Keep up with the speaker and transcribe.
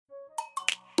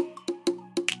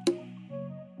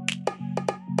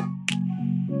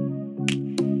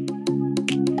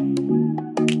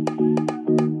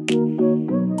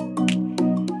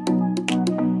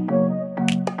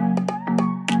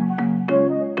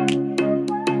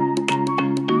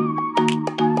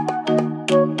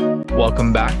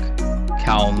Welcome back,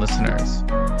 Calum listeners.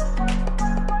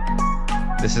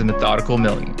 This is Methodical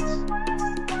Millions,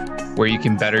 where you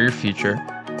can better your future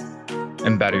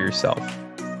and better yourself.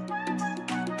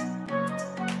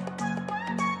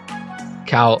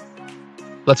 Cal,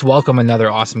 let's welcome another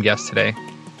awesome guest today.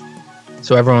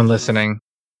 So everyone listening,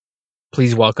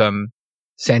 please welcome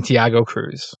Santiago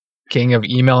Cruz, king of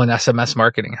email and SMS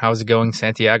marketing. How's it going,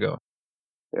 Santiago?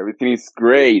 Everything is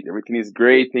great.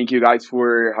 Thank you guys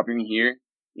for having me here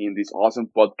in this awesome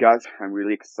podcast. I'm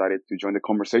really excited to join the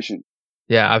conversation.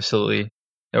 Yeah, absolutely.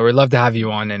 We'd love to have you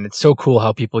on, and it's so cool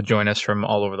how people join us from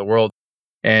all over the world.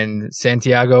 And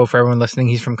Santiago, for everyone listening,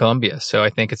 he's from Colombia. So I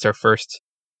think it's our first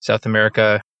South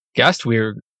America guest.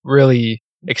 We're really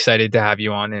excited to have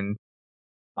you on. And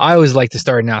I always like to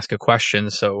start and ask a question.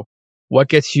 So what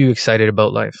gets you excited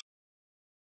about life?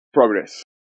 Progress.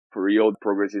 For real,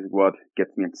 progress is what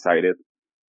gets me excited.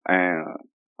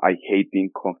 I hate being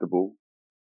comfortable.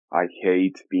 I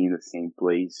hate being in the same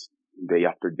place day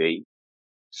after day.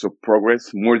 So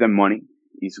progress, more than money,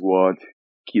 is what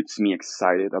keeps me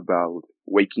excited about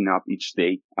waking up each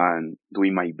day and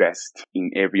doing my best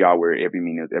in every hour, every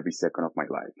minute, every second of my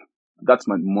life. That's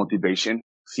my motivation,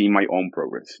 seeing my own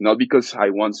progress. Not because I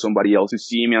want somebody else to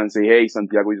see me and say, hey,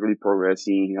 Santiago is really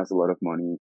progressing. He has a lot of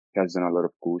money. He has done a lot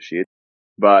of cool shit.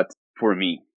 But for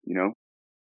me,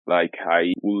 like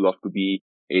I would love to be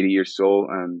 80 years old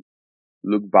and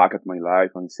look back at my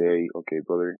life and say, okay,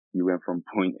 brother, you went from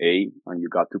point A and you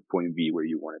got to point B where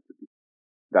you wanted to be.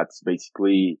 That's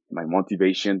basically my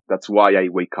motivation. That's why I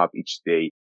wake up each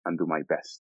day and do my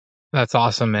best. That's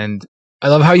awesome. And I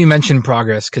love how you mentioned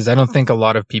progress, because I don't think a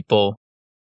lot of people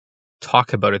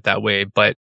talk about it that way,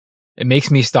 but it makes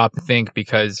me stop and think,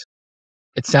 because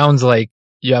it sounds like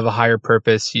you have a higher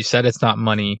purpose. You said it's not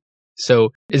money. So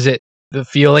is it the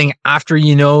feeling after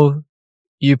you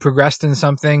progressed in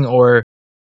something, or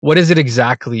what is it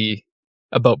exactly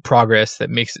about progress that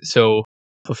makes it so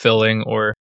fulfilling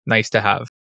or nice to have?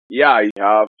 Yeah, I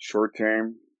have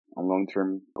short-term and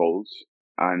long-term goals.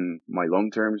 And my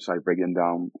long-terms, I break them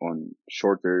down on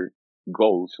shorter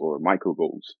goals or micro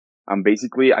goals. I'm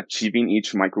basically achieving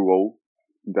each micro goal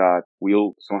that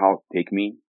will somehow take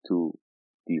me to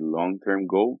the long-term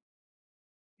goal.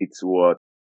 It's what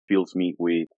fills me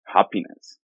with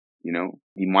happiness.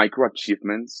 The micro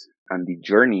achievements and the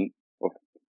journey of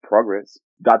progress.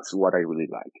 That's what I really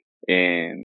like.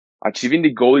 And achieving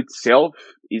the goal itself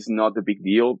is not a big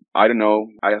deal. I don't know.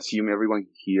 I assume everyone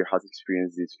here has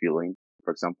experienced this feeling.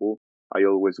 For example, I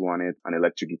always wanted an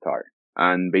electric guitar.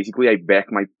 And basically I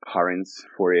begged my parents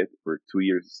for it for 2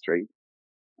 years straight.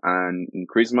 And in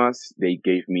Christmas, they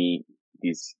gave me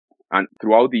this. And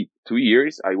throughout the 2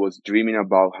 years, I was dreaming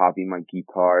about having my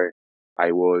guitar.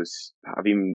 I was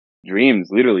having dreams,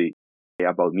 literally,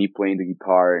 about me playing the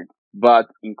guitar. But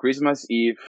in Christmas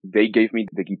Eve, they gave me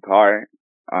the guitar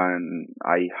and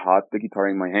I had the guitar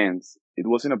in my hands. It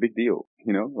wasn't a big deal,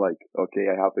 like, okay,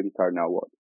 I have the guitar, now what?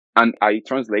 And I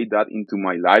translate that into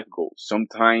my life goals.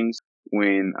 Sometimes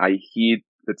when I hit,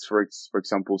 let's for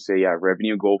example, say a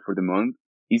revenue goal for the month,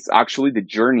 it's actually the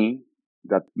journey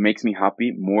that makes me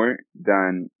happy more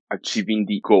than achieving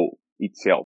the goal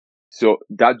itself. So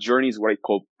that journey is what I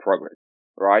call progress,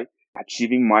 right?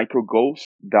 Achieving micro goals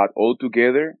that all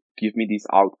together give me this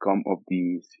outcome of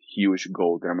this huge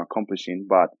goal that I'm accomplishing,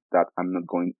 but that I'm not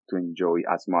going to enjoy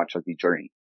as much as the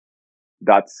journey.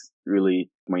 That's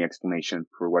really my explanation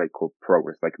for what I call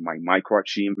progress, like my micro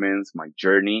achievements, my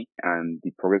journey, and the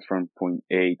progress from point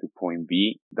A to point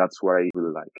B. That's what I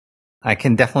really like. I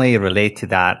can definitely relate to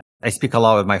that. I speak a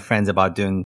lot with my friends about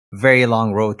doing very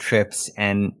long road trips.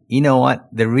 And you know what?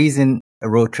 The reason a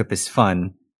road trip is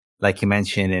fun, like you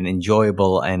mentioned, and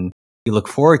enjoyable, and you look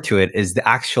forward to it, is the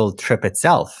actual trip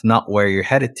itself, not where you're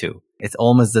headed to. It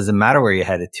almost doesn't matter where you're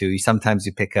headed to. Sometimes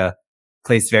you pick a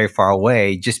place very far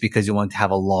away just because you want to have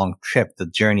a long trip, the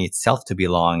journey itself to be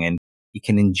long, and you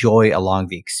can enjoy along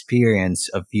the experience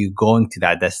of you going to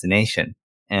that destination.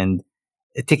 And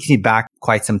it takes me back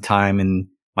quite some time. In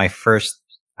my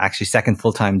second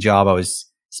full-time job, I was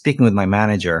speaking with my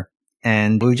manager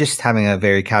and we were just having a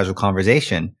very casual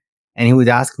conversation. And he would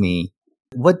ask me,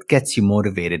 what gets you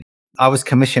motivated? I was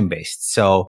commission based.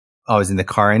 So I was in the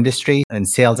car industry and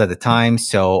sales at the time.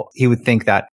 So he would think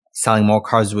that selling more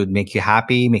cars would make you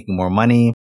happy, making more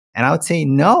money. And I would say,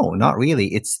 no, not really.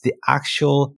 It's the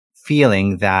actual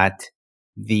feeling that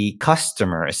the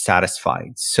customer is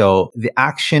satisfied. So the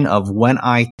action of when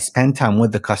I spend time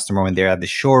with the customer, when they're at the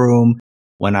showroom,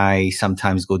 when I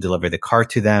sometimes go deliver the car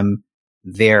to them,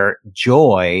 their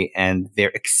joy and their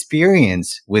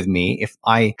experience with me, if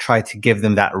I try to give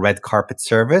them that red carpet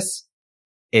service,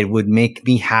 it would make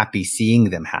me happy seeing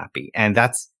them happy. And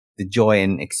that's the joy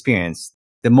and experience.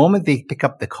 The moment they pick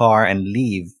up the car and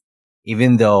leave,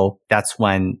 even though that's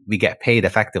when we get paid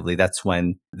effectively, that's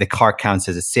when the car counts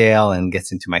as a sale and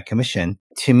gets into my commission.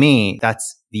 To me,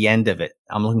 that's the end of it.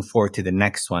 I'm looking forward to the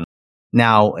next one.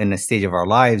 Now, in a stage of our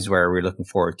lives where we're looking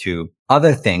forward to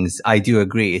other things, I do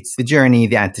agree. It's the journey,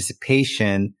 the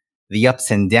anticipation, the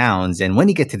ups and downs. And when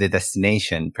you get to the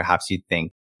destination, perhaps you'd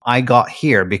think, I got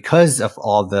here because of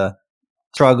all the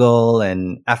struggle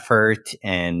and effort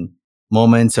and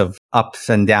moments of ups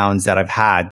and downs that I've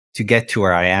had to get to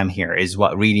where I am here is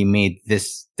what really made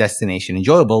this destination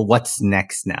enjoyable. What's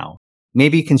next now?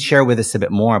 Maybe you can share with us a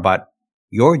bit more about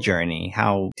your journey.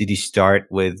 How did you start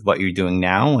with what you're doing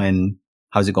now and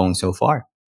how's it going so far?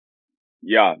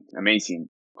 Yeah, amazing.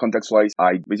 Context-wise,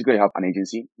 I basically have an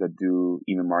agency that do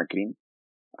email marketing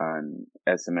and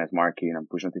SMS marketing and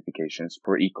push notifications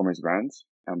for e-commerce brands.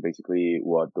 And basically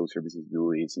what those services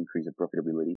do is increase the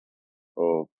profitability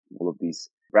of all of these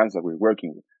brands that we're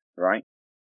working with, right?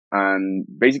 And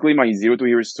basically my 0 to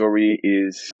hero story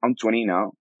is I'm 20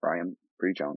 now, right? I'm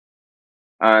pretty young.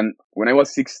 And when I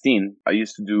was 16, I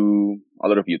used to do a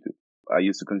lot of YouTube. I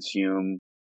used to consume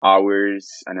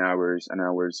hours and hours and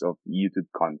hours of YouTube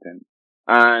content.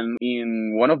 And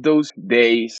in one of those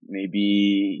days,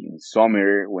 maybe in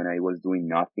summer when I was doing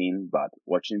nothing but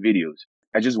watching videos,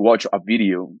 I just watched a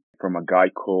video from a guy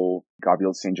called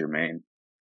Gabriel Saint Germain.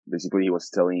 Basically, he was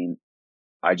telling,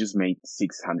 I just made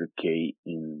 600K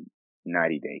in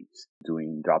 90 days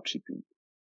doing dropshipping.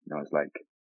 And I was like,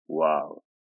 wow,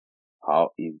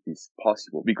 how is this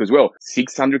possible? Because, well,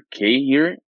 600K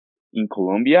here in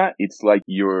Colombia, it's like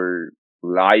your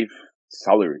life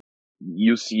salary.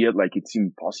 You see it like it's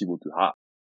impossible to have.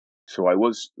 So I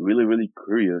was really, really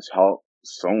curious how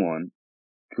someone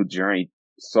could generate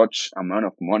such amount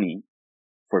of money.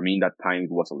 For me, in that time,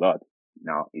 it was a lot.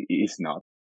 Now, it is not.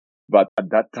 But at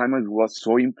that time, I was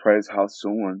so impressed how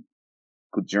someone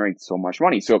could generate so much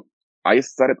money. So I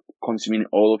started consuming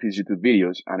all of his YouTube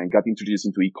videos and I got introduced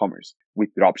into e-commerce with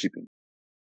dropshipping.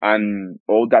 And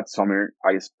all that summer,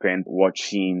 I spent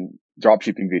watching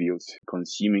dropshipping videos,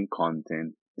 consuming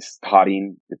content,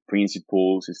 studying the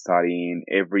principles, studying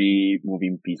every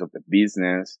moving piece of the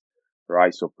business,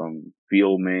 right? So from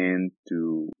filming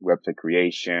to website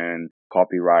creation,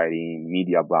 copywriting,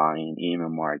 media buying, email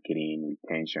marketing,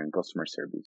 retention, customer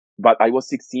service. But I was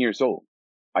 16 years old.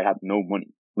 I had no money,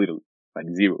 literally, like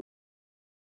zero.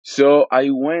 So I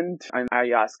went and I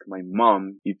asked my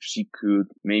mom if she could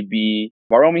maybe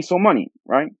borrow me some money,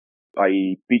 right?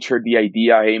 I pictured the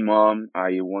idea, hey mom,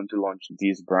 I want to launch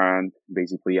this brand.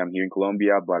 Basically, I'm here in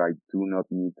Colombia, but I do not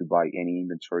need to buy any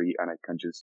inventory and I can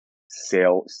just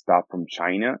sell stuff from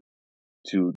China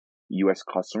to US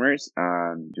customers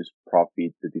and just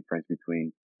profit the difference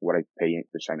between what I pay in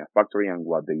the China factory and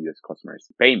what the US customers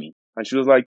pay me. And she was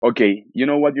like, okay, you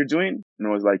know what you're doing? And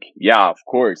I was like, yeah, of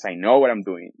course, I know what I'm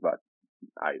doing, but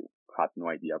I had no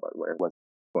idea about what I was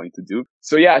going to do.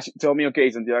 So yeah, she told me, okay,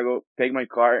 Santiago, take my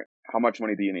car. How much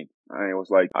money do you need? And I was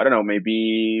like, I don't know,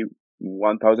 maybe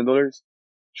 $1,000.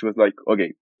 She was like,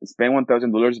 okay, spend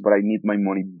 $1,000, but I need my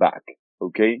money back.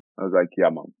 Okay. I was like, yeah,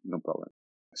 mom, no problem.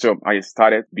 So I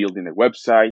started building the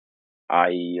website.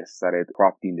 I started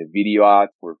crafting the video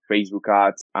ads for Facebook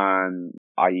ads and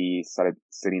I started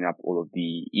setting up all of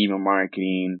the email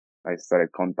marketing. I started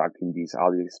contacting these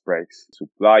AliExpress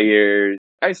suppliers.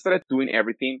 I started doing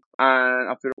everything.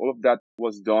 And after all of that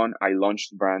was done, I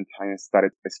launched the brand and I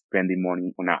started spending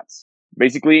money on ads.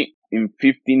 Basically, in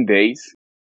 15 days,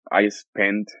 I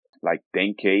spent like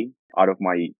 10K out of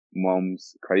my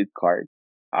mom's credit card.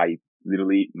 I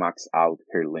literally maxed out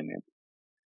her limit.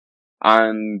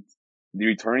 And the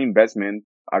return investment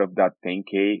out of that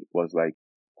 10K was like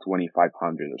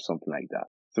 2,500 or something like that.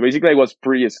 So basically I was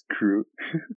pretty screwed.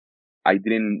 I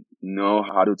didn't know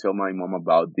how to tell my mom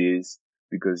about this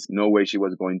because no way she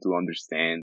was going to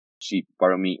understand. She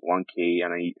borrowed me 1K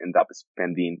and I ended up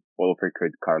spending all of her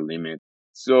credit card limit.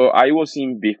 So I was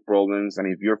in big problems. And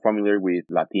if you're familiar with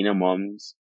Latina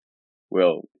moms,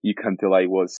 well, you can tell I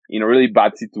was in a really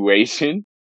bad situation.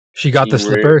 She got the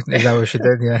slipper? Is that what she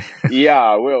did? Yeah.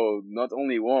 Yeah, well, not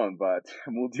only one, but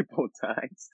multiple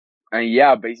times. And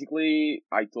yeah, basically,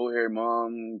 I told her,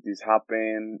 mom, this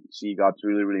happened. She got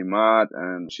really, really mad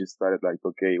and she started like,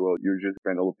 okay, well, you just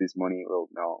spent all of this money. Well,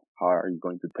 now how are you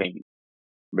going to pay me?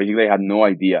 Basically, I had no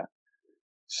idea.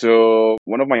 So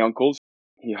one of my uncles,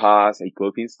 he has a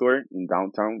clothing store in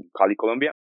downtown Cali,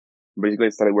 Colombia. Basically,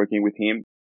 I started working with him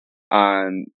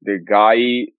and the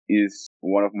guy is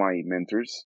one of my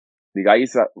mentors. The guy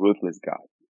is a ruthless guy.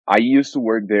 I used to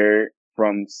work there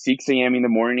from 6 a.m. in the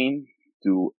morning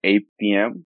to 8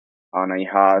 p.m. and I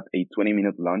had a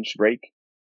 20-minute lunch break.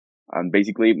 And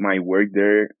basically my work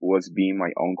there was being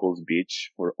my uncle's bitch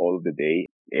for all of the day.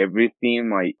 Everything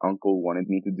my uncle wanted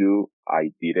me to do,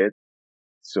 I did it.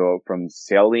 So from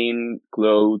selling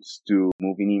clothes to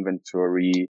moving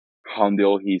inventory,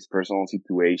 handle his personal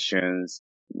situations.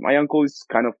 My uncle is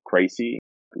kind of crazy,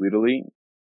 literally,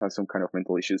 has some kind of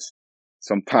mental issues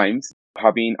sometimes.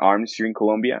 Having arms here in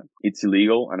Colombia, it's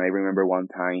illegal. And I remember one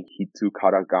time he took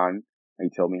out a gun. He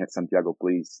told me, Santiago,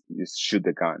 please just shoot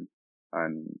the gun,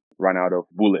 and ran out of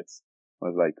bullets. I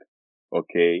was like,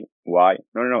 okay, why?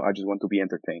 No, I just want to be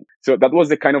entertained. So that was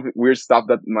the kind of weird stuff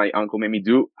that my uncle made me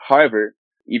do. However,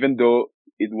 even though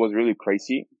it was really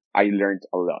crazy, I learned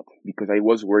a lot because I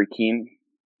was working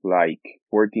like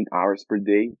 14 hours per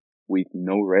day with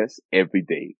no rest every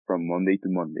day from Monday to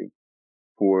Monday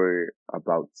for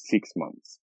about 6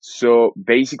 months. So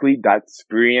basically that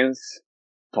experience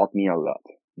taught me a lot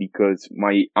because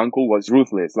my uncle was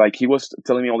ruthless. Like he was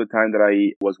telling me all the time that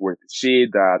I was worth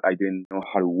shit, that I didn't know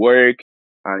how to work.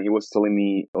 And he was telling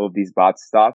me all of this bad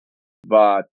stuff.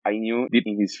 But I knew deep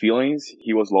in his feelings,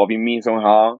 he was loving me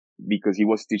somehow because he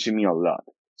was teaching me a lot.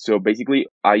 So basically,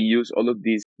 I used all of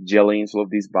these yellings, all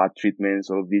of these bad treatments,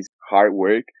 all of this hard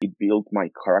work. It built my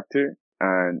character,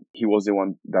 and he was the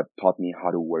one that taught me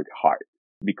how to work hard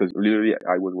because literally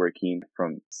I was working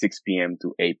from 6 p.m.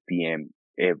 to 8 p.m.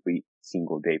 every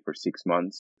single day for 6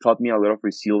 months. It taught me a lot of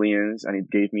resilience, and it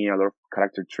gave me a lot of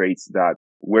character traits that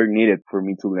were needed for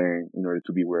me to learn in order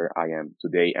to be where I am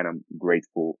today. And I'm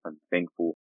grateful and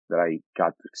thankful that I got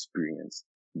to experience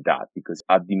that because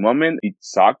at the moment it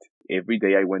sucked. Every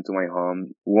day I went to my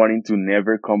home wanting to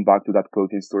never come back to that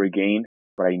clothing store again.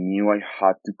 But I knew I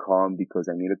had to come because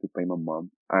I needed to pay my mom.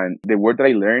 And the word that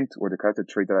I learned, or the character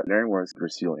trait that I learned, was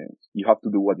resilience. You have to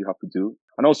do what you have to do.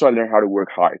 And also I learned how to work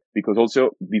hard because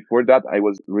also before that I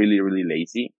was really, really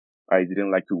lazy. I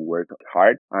didn't like to work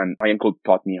hard, and my uncle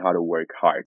taught me how to work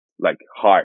hard, like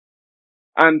hard.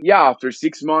 And yeah, after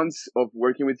 6 months of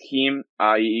working with him,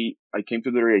 I came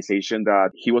to the realization that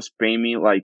he was paying me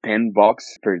like $10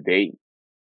 per day,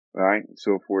 right?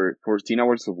 So for 14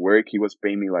 hours of work, he was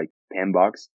paying me like $10.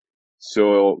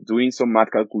 So doing some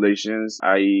math calculations,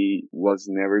 I was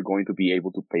never going to be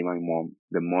able to pay my mom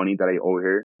the money that I owe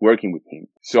her working with him.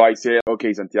 So I said,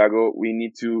 okay, Santiago, we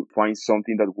need to find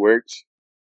something that works,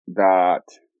 that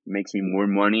makes me more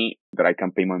money, that I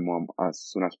can pay my mom as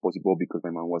soon as possible because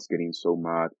my mom was getting so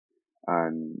mad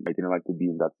and I didn't like to be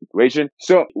in that situation.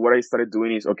 So what I started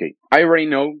doing is, okay, I already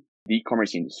know the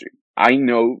e-commerce industry. I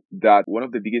know that one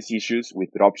of the biggest issues with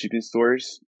dropshipping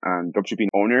stores and dropshipping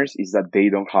owners is that they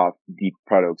don't have the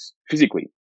products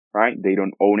physically, right? They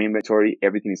don't own inventory.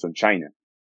 Everything is on China.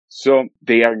 So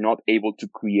they are not able to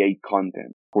create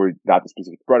content for that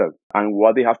specific product. And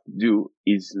what they have to do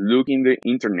is look in the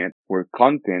internet for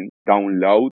content,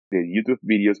 download the YouTube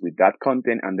videos with that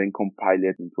content, and then compile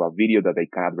it into a video that they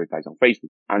can advertise on Facebook.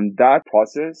 And that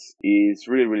process is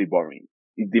really, really boring.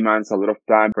 It demands a lot of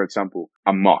time. For example,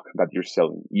 a mug that you're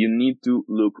selling. You need to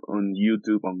look on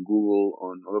YouTube, on Google,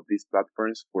 on all of these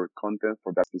platforms for content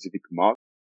for that specific mug,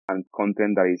 and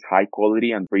content that is high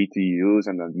quality and free to use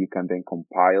and that you can then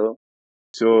compile.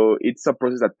 So it's a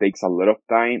process that takes a lot of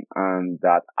time and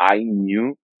that I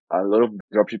knew a lot of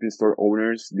dropshipping store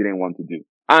owners didn't want to do.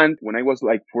 And when I was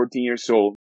like 14 years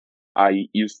old, I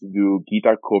used to do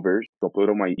guitar covers to upload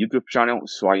on my YouTube channel.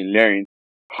 So I learned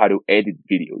how to edit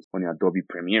videos on Adobe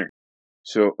Premiere.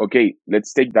 So, okay,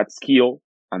 let's take that skill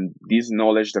and this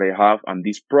knowledge that I have and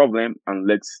this problem, and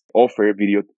let's offer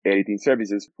video editing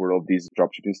services for all these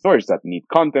dropshipping stores that need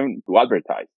content to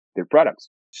advertise their products.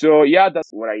 So yeah, that's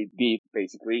what I did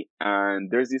basically. And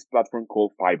there's this platform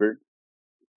called Fiverr.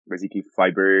 Basically,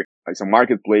 Fiverr is a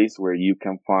marketplace where you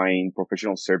can find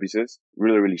professional services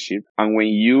really, really cheap. And when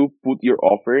you put your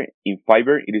offer in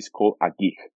Fiverr, it is called a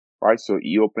gig, right? So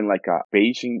you open like a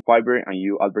page in Fiverr and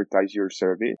you advertise your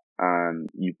service and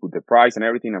you put the price and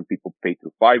everything and people pay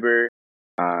through Fiverr.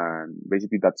 And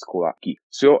basically that's called a gig.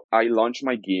 So I launched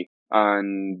my gig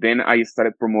and then I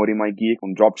started promoting my gig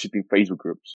on dropshipping Facebook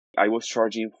groups. I was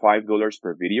charging $5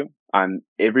 per video and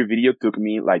every video took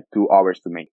me like 2 hours to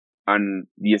make. And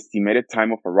the estimated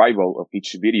time of arrival of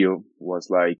each video was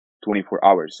like 24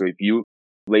 hours. So if you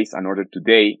place an order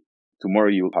today, tomorrow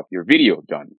you'll have your video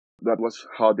done. That was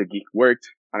how the gig worked.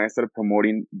 And I started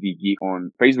promoting the gig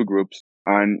on Facebook groups.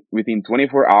 And within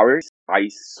 24 hours, I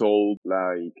sold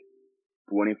like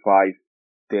 25,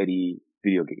 30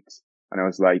 video gigs. And I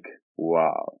was like,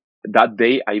 wow. That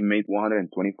day I made $125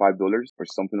 or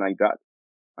something like that.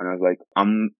 And I was like,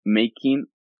 I'm making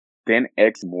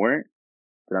 10x more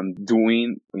that I'm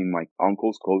doing in my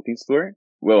uncle's clothing store.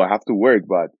 Well, I have to work,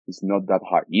 but it's not that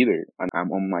hard either. And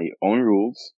I'm on my own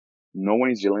rules. No one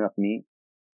is yelling at me.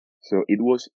 So it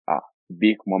was a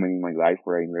big moment in my life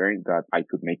where I learned that I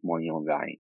could make money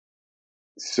online.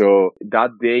 So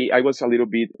that day I was a little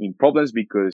bit in problems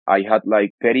because I had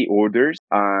like 30 orders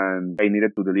and I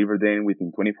needed to deliver them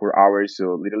within 24 hours.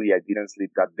 So literally I didn't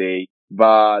sleep that day.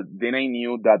 But then I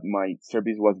knew that my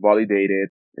service was validated.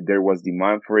 There was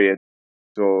demand for it.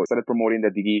 So I started promoting the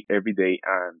DD every day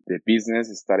and the business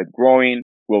started growing.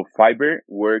 Well, Fiverr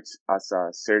works as a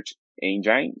search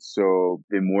engine. So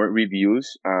the more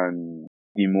reviews and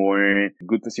the more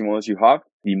good testimonials you have,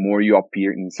 the more you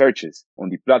appear in searches on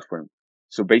the platform.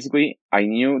 So basically, I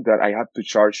knew that I had to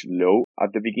charge low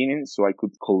at the beginning so I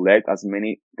could collect as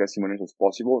many testimonials as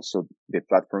possible so the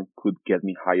platform could get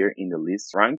me higher in the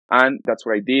list rank. And that's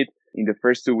what I did. In the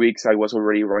first 2 weeks, I was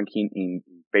already ranking in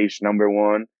page number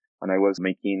 1 and I was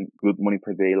making good money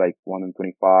per day, like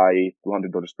 $125,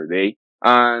 $200 per day.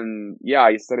 And yeah,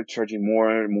 I started charging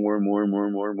more.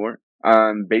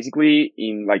 And basically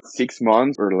in like 6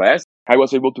 months or less, I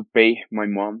was able to pay my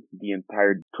mom the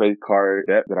entire credit card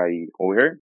debt that I owe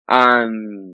her.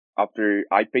 And after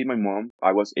I paid my mom,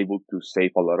 I was able to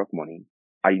save a lot of money.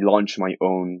 I launched my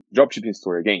own dropshipping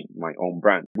store again, my own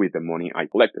brand with the money I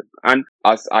collected. And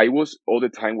as I was all the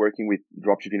time working with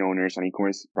dropshipping owners and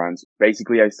e-commerce brands,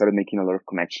 basically I started making a lot of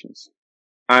connections.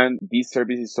 And this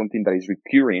service is something that is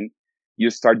recurring. You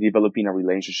start developing a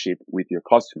relationship with your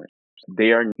customers.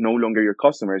 They are no longer your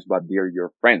customers, but they are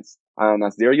your friends. And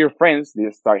as they're your friends, they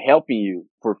start helping you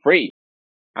for free.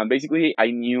 And basically, I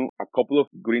knew a couple of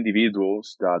good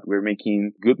individuals that were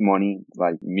making good money,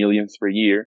 like millions per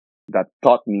year, that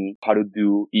taught me how to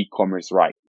do e-commerce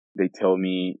right. They tell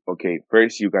me, okay,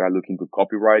 first you gotta look into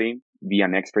copywriting, be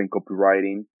an expert in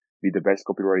copywriting, be the best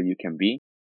copywriter you can be,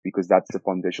 because that's the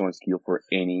foundational skill for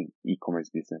any e-commerce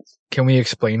business. Can we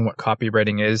explain what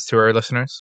copywriting is to our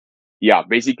listeners? Yeah,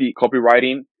 basically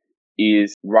copywriting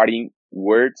is writing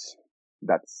words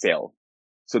that sell.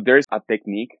 So there's a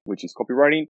technique, which is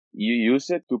copywriting. You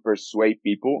use it to persuade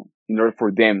people in order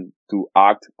for them to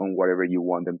act on whatever you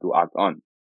want them to act on.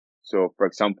 So for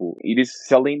example, it is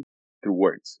selling through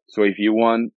words. So if you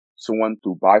want someone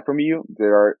to buy from you,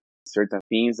 there are certain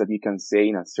things that you can say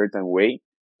in a certain way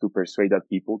to persuade that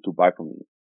people to buy from you.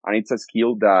 And it's a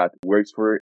skill that works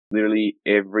for literally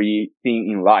everything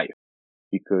in life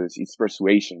because it's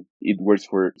persuasion. It works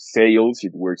for sales.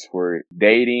 It works for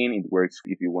dating. It works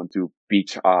if you want to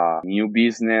pitch a new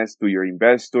business to your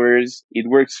investors. It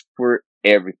works for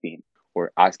everything,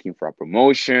 or asking for a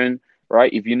promotion,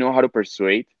 right? If you know how to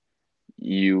persuade,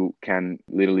 you can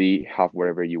literally have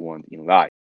whatever you want in life.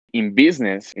 In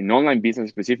business, in online business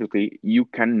specifically, you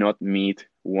cannot meet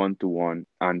one-to-one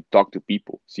and talk to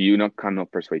people. So you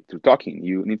cannot persuade through talking.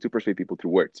 You need to persuade people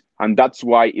through words. And that's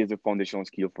why it's a foundational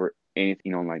skill for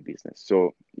anything online business.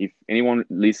 So if anyone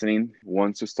listening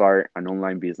wants to start an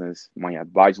online business, my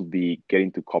advice would be get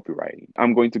into copywriting.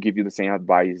 I'm going to give you the same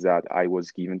advice that I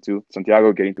was given to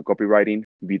Santiago: get into copywriting,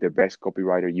 be the best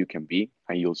copywriter you can be,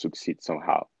 and you'll succeed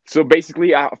somehow. So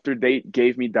basically, after they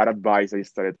gave me that advice, I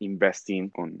started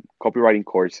investing on copywriting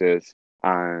courses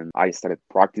and I started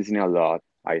practicing a lot.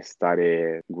 I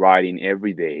started writing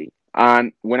every day.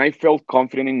 And when I felt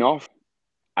confident enough,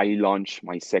 I launched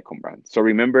my second brand. So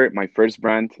remember, my first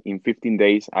brand, in 15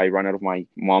 days, I ran out of my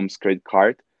mom's credit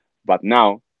card. But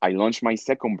now I launched my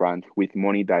second brand with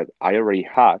money that I already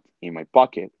had in my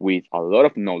pocket, with a lot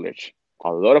of knowledge,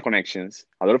 a lot of connections,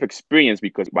 a lot of experience,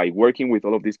 because by working with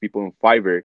all of these people on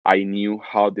Fiverr, I knew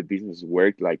how the business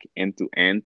worked, like end to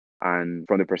end. And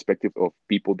from the perspective of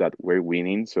people that were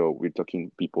winning, so we're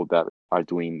talking people that are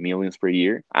doing millions per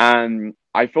year. And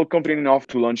I felt confident enough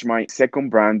to launch my second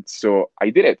brand. So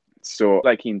I did it. So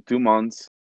like in 2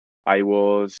 months, I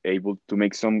was able to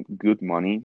make some good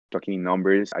money. Talking in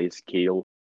numbers, I scaled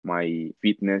my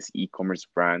fitness e-commerce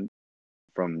brand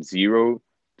from 0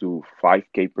 to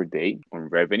 5K per day on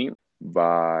revenue.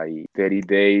 By 30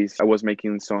 days, I was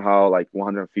making somehow like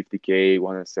 150K,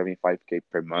 175K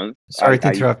per month. Sorry to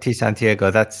interrupt you, Santiago.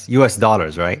 That's US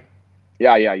dollars, right?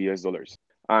 Yeah, US dollars.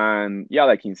 And yeah,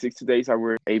 like in 60 days, I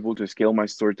were able to scale my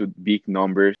store to big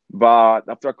numbers. But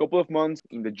after a couple of months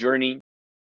in the journey,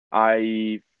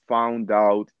 I found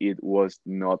out it was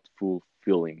not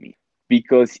fulfilling me.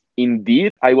 Because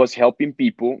indeed, I was helping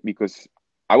people because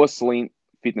I was selling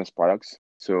fitness products.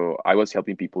 So I was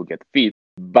helping people get fit.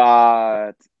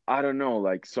 But I don't know,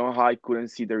 like somehow I couldn't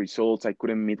see the results. I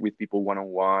couldn't meet with people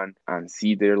one-on-one and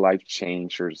see their life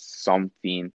change or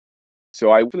something. So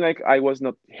I feel like I was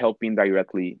not helping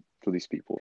directly to these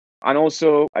people. And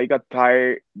also, I got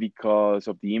tired because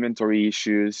of the inventory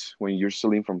issues. When you're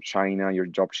selling from China, you're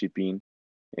drop shipping,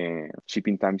 and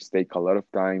shipping times take a lot of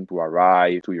time to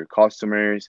arrive to your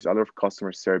customers. There's a lot of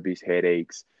customer service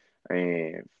headaches,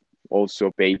 and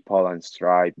also PayPal and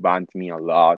Stripe banned me a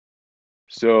lot.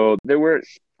 So there were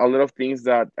a lot of things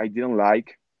that I didn't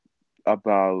like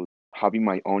about having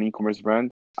my own e-commerce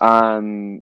brand,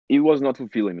 and it was not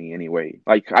fulfilling me anyway.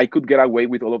 Like I could get away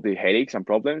with all of the headaches and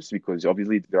problems because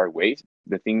obviously there are ways.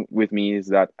 The thing with me is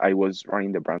that I was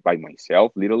running the brand by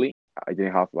myself, literally. I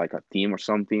didn't have like a team or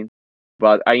something.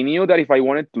 But I knew that if I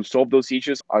wanted to solve those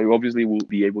issues, I obviously would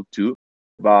be able to,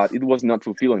 but it was not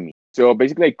fulfilling me. So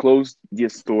basically, I closed the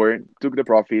store, took the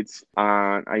profits,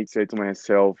 and I said to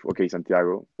myself, okay,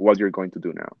 Santiago, what you're going to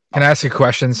do now? Can I ask a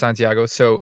question, Santiago?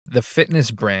 So the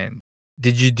fitness brand,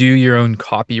 did you do your own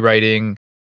copywriting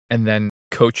and then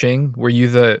coaching? Were you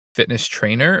the fitness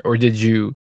trainer or did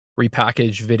you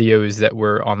repackage videos that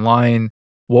were online?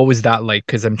 What was that like?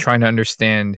 Because I'm trying to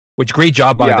understand, which great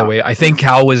job, by the Yeah. way. I think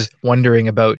Cal was wondering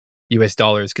about US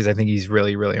dollars because I think he's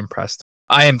really, really impressed.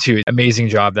 I am too. Amazing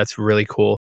job. That's really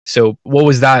cool. So what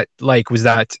was that like? Was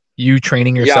that you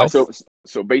training Yeah, yourself?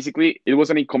 so basically it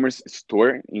was an e-commerce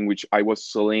store in which I was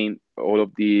selling all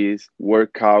of these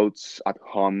workouts at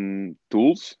home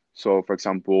tools. So for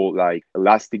example, like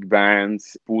elastic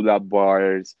bands, pull-up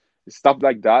bars, stuff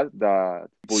like that that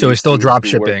people So it's use still drop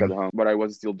to work at shipping. home, but I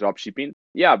was still drop shipping.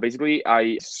 Yeah, basically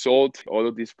I sold all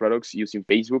of these products using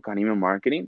Facebook and email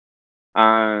marketing.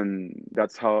 And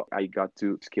that's how I got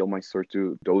to scale my store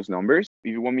to those numbers.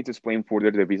 If you want me to explain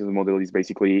further, the business model is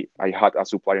basically I had a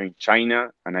supplier in China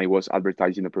and I was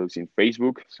advertising the products in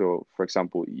Facebook. So, for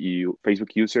example, you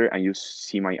Facebook user and you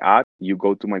see my ad, you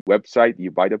go to my website,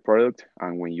 you buy the product,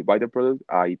 and when you buy the product,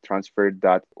 I transfer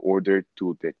that order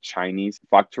to the Chinese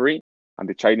factory, and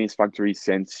the Chinese factory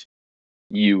sends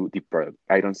you the product.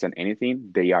 I don't send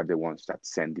anything; they are the ones that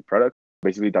send the product.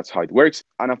 Basically, that's how it works.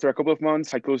 And after a couple of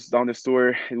months, I closed down the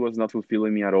store. It was not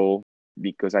fulfilling me at all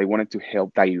because I wanted to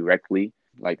help directly.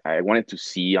 Like I wanted to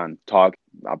see and talk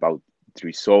about the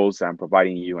results I'm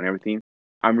providing you and everything.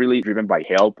 I'm really driven by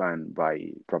help and by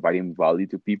providing value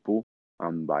to people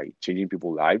and by changing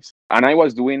people's lives. And I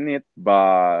was doing it,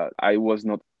 but I was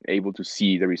not able to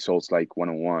see the results like one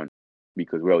on one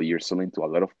because, well, you're selling to a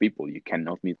lot of people. You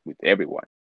cannot meet with everyone.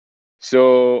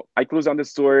 So I closed down the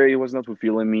store. It was not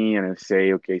fulfilling me. And I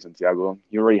say, okay, Santiago,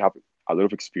 you already have a lot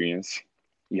of experience.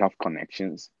 You have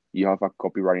connections. You have a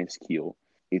copywriting skill.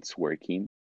 It's working.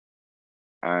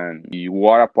 And you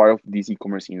are a part of this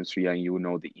e-commerce industry and you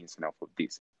know the ins and outs of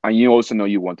this. And you also know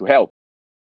you want to help.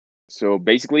 So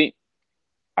basically,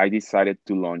 I decided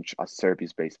to launch a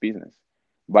service-based business.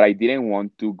 But I didn't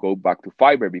want to go back to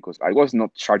Fiverr because I was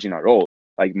not charging at all.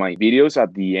 Like my videos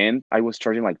at the end, I was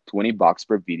charging like $20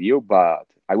 per video, but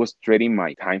I was trading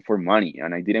my time for money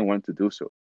and I didn't want to do so.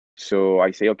 So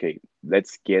I say, okay,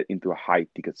 let's get into a high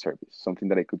ticket service, something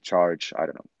that I could charge, I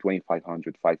don't know,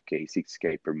 2,500, 5K,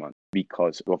 6K per month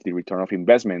because of the return of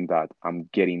investment that I'm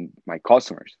getting my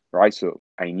customers, right? So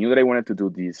I knew that I wanted to do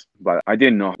this, but I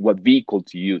didn't know what vehicle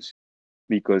to use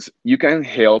because you can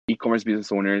help e-commerce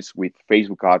business owners with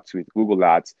Facebook ads, with Google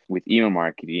ads, with email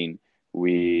marketing,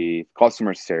 with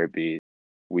customer service,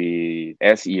 with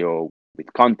SEO,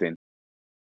 with content.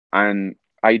 And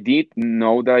I did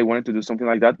know that I wanted to do something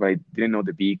like that, but I didn't know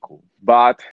the vehicle.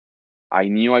 But I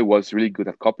knew I was really good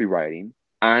at copywriting.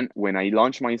 And when I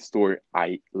launched my store,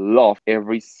 I loved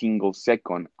every single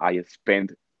second I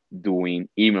spent doing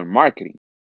email marketing.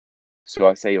 So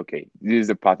I say, okay, this is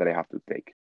the path that I have to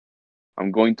take.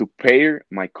 I'm going to pair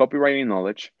my copywriting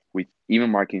knowledge with email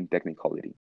marketing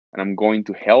technicality. And I'm going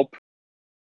to help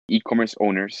e-commerce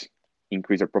owners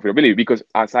increase their profitability because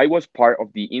as I was part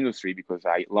of the industry because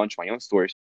I launched my own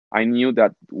stores, I knew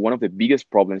that one of the biggest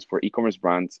problems for e-commerce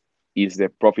brands is the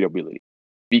profitability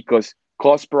because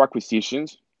cost per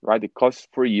acquisitions, right? The cost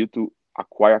for you to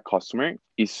acquire a customer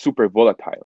is super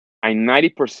volatile. And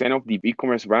 90% of the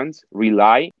e-commerce brands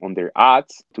rely on their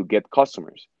ads to get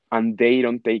customers and they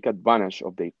don't take advantage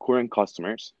of their current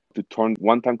customers to turn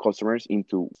one-time customers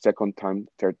into second time,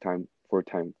 third time, fourth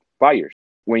time buyers.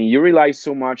 When you rely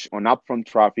so much on upfront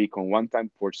traffic, on one-time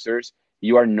purchasers,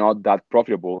 you are not that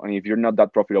profitable. And if you're not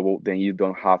that profitable, then you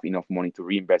don't have enough money to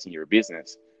reinvest in your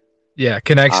business Yeah,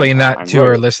 can I explain that and to grow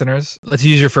our it. listeners? Let's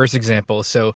use your first example.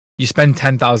 So you spend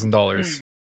 $10,000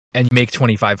 and you make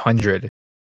 2,500.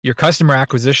 Your customer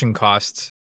acquisition costs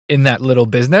in that little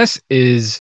business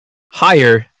is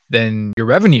higher than your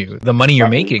revenue, the money you're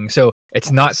Exactly. making. So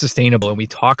it's not sustainable. And we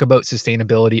talk about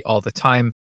sustainability all the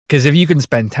time because if you can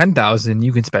spend 10,000,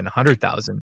 you can spend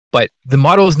 100,000. but the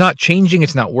model is not changing.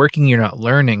 It's not working. You're not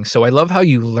learning. So I love how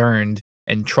you learned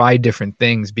and tried different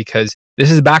things, because this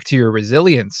is back to your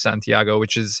resilience, Santiago,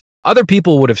 which is other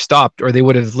people would have stopped, or they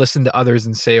would have listened to others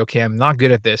and say, okay, I'm not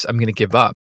good at this, I'm going to give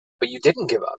up. But you didn't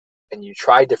give up, and you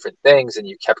tried different things, and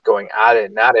you kept going at it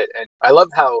and at it. And I love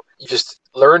how you just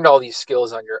learned all these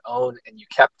skills on your own, and you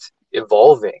kept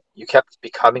evolving, you kept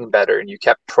becoming better, and you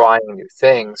kept trying new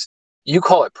things. You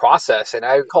call it process, and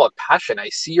I call it passion. I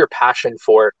see your passion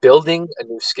for building a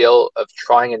new skill, of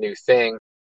trying a new thing,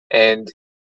 and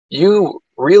you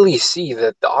really see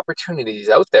that the opportunity is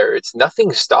out there. It's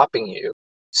nothing stopping you.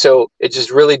 So it's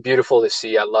just really beautiful to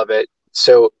see. I love it.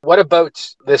 So what about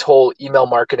this whole email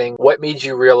marketing? What made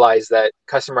you realize that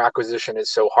customer acquisition is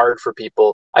so hard for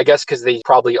people? I guess because they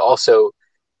probably also,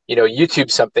 YouTube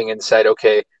something and said,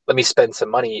 okay, let me spend some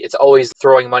money. It's always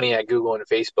throwing money at Google and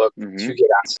Facebook to get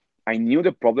asked. I knew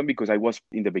the problem because I was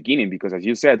in the beginning, because as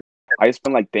you said, I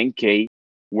spent like 10K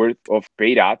worth of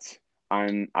paid ads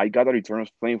and I got a return of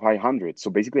 2,500. So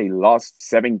basically I lost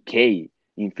 7K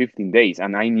in 15 days.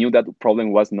 And I knew that the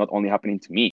problem was not only happening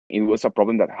to me. It was a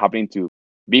problem that happened to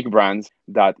big brands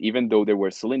that even though they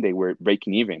were selling, they were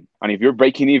breaking even. And if you're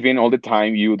breaking even all the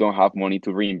time, you don't have money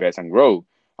to reinvest and grow.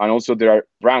 And also there are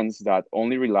brands that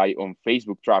only rely on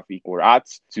Facebook traffic or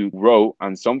ads to grow.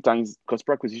 And sometimes cost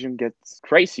per acquisition gets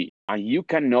crazy and you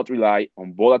cannot rely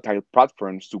on volatile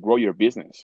platforms to grow your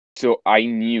business. So I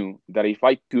knew that if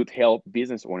I could help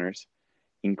business owners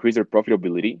increase their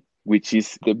profitability, which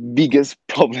is the biggest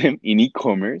problem in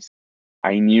e-commerce,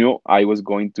 I knew I was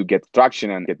going to get traction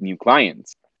and get new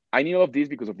clients. I knew all of this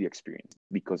because of the experience,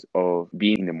 because of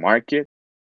being in the market,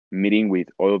 meeting with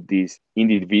all of these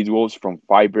individuals from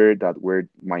Fiverr that were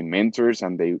my mentors,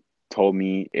 and they told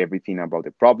me everything about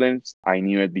the problems. I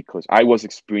knew it because I was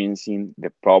experiencing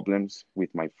the problems with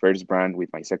my first brand, with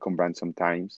my second brand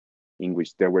sometimes, in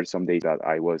which there were some days that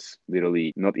I was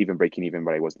literally not even breaking even,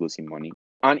 but I was losing money.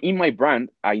 And in my brand,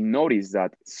 I noticed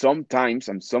that sometimes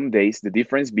and some days, the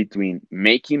difference between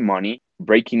making money,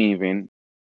 breaking even,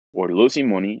 or losing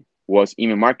money was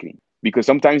email marketing. Because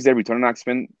sometimes the return on ad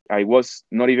spend, I was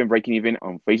not even breaking even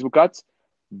on Facebook ads,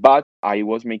 but I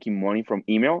was making money from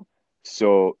email.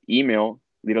 So email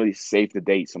literally saved the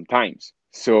day sometimes.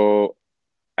 So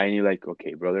I knew like,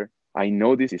 okay, brother, I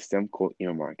know this system called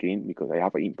email marketing because I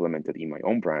have implemented in my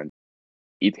own brand.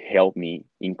 It helped me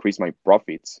increase my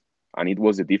profits. And it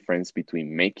was the difference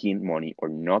between making money or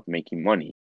not making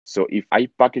money. So if I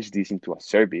package this into a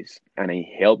service and I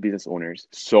help business owners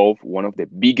solve one of the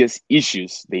biggest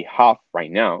issues they have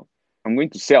right now, I'm going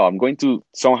to sell. I'm going to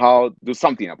somehow do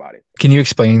something about it. Can you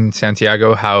explain,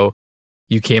 Santiago, how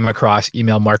you came across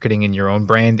email marketing in your own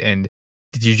brand? And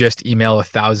did you just email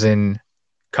 1,000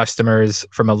 customers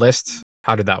from a list?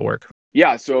 How did that work?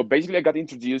 Yeah, so basically I got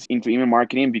introduced into email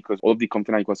marketing because all of the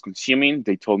content I was consuming,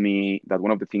 they told me that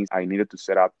one of the things I needed to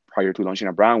set up prior to launching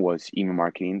a brand was email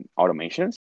marketing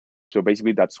automations. So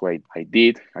basically that's what I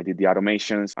did. I did the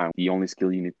automations, and the only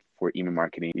skill you need for email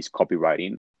marketing is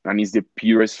copywriting. And it's the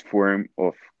purest form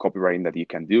of copywriting that you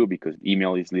can do because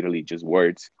email is literally just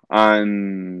words.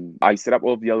 And I set up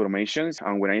all of the automations.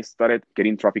 And when I started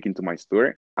getting traffic into my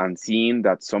store and seeing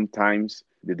that sometimes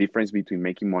the difference between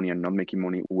making money and not making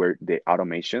money were the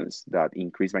automations that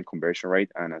increased my conversion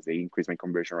rate. And as they increased my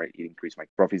conversion rate, it increased my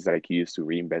profits that I could use to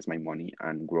reinvest my money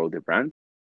and grow the brand.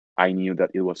 I knew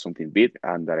that it was something big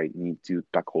and that I need to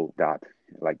tackle that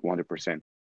like 100%.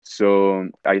 So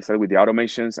I started with the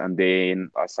automations, and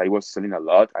then as I was selling a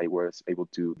lot, I was able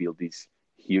to build this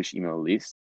huge email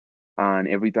list. And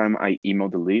every time I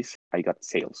emailed the list, I got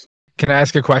sales. Can I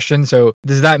ask a question? So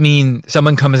does that mean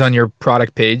someone comes on your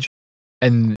product page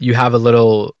and you have a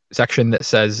little section that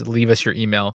says, leave us your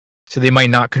email? So they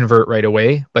might not convert right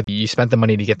away, but you spent the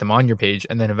money to get them on your page.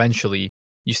 And then eventually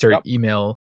you start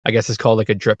email, I guess it's called like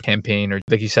a drip campaign, or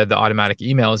like you said, the automatic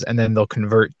emails, and then they'll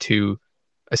convert to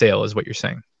a sale is what you're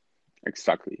saying.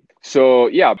 Exactly. So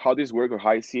yeah, how this works or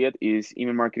how I see it is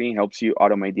email marketing helps you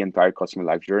automate the entire customer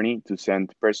life journey to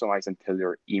send personalized and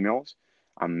tailored emails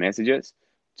and messages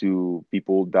to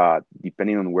people that,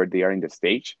 depending on where they are in the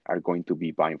stage, are going to be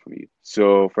buying from you.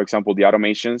 So for example, the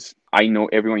automations, I know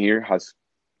everyone here has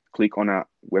clicked on a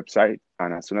website,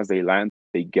 and as soon as they land,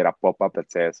 they get a pop-up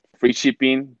that says free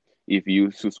shipping if you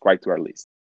subscribe to our list,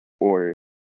 or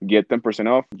get 10%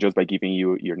 off just by giving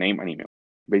you your name and email.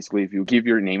 Basically, if you give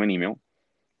your name and email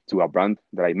to a brand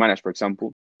that I manage, for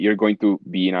example, you're going to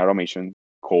be in automation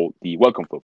called the welcome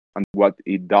flow. And what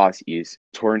it does is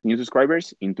turn new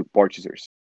subscribers into purchasers.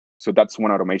 So that's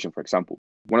one automation, for example.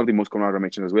 One of the most common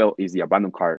automations as well is the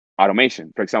abandoned cart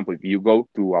automation. For example, if you go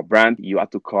to a brand, you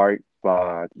add to cart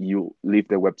but you leave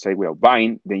the website without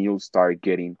buying, then you'll start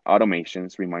getting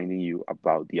automations reminding you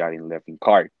about the item left in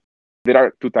cart. There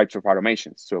are two types of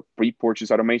automations. So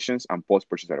pre-purchase automations and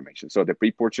post-purchase automations. So the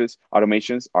pre-purchase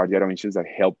automations are the automations that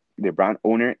help the brand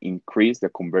owner increase the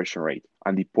conversion rate.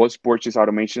 And the post-purchase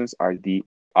automations are the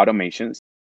automations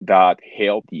that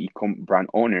help the e-com brand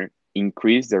owner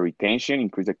increase the retention,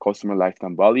 increase the customer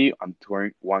lifetime value, and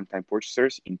turn one-time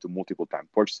purchasers into multiple-time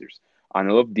purchasers. And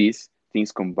all of these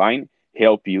things combined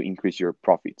help you increase your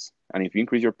profits. And if you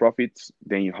increase your profits,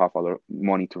 then you have a lot of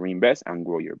money to reinvest and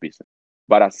grow your business.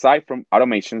 But aside from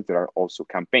automations, there are also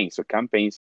campaigns. So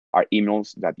campaigns are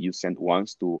emails that you send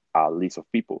once to a list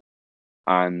of people.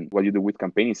 And what you do with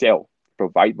campaign is sell,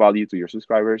 provide value to your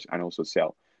subscribers, and also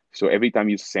sell. So every time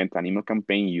you send an email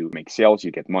campaign, you make sales,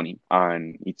 you get money.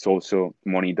 And it's also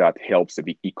money that helps the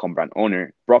big e-com brand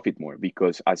owner profit more,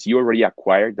 because as you already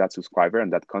acquired that subscriber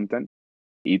and that content,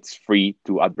 it's free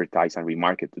to advertise and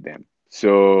remarket to them.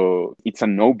 So it's a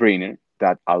no-brainer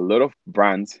that a lot of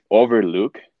brands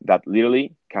overlook, that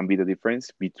literally can be the difference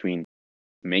between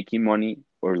making money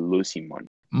or losing money.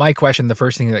 My question, the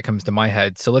first thing that comes to my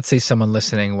head, so let's say someone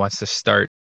listening wants to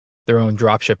start their own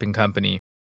dropshipping company.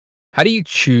 How do you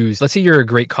choose? Let's say you're a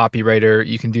great copywriter,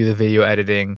 you can do the video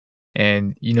editing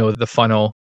and you know the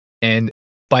funnel, and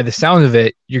by the sound of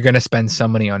it, you're going to spend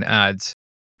some money on ads.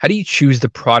 How do you choose the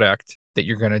product that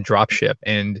you're going to dropship,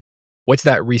 and what's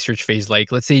that research phase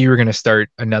like? Let's say you were going to start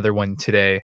another one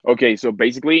today. Okay, so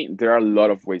basically, there are a lot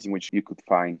of ways in which you could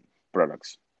find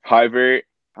products. However,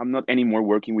 I'm not anymore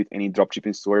working with any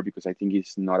dropshipping store because I think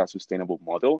it's not a sustainable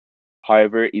model.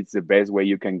 However, it's the best way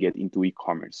you can get into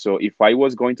e-commerce. So if I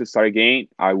was going to start again,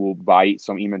 I will buy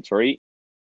some inventory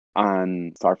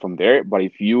and start from there. But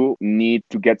if you need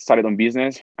to get started on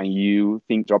business and you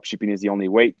think dropshipping is the only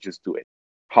way, just do it.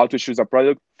 How to choose a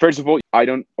product? First of all, I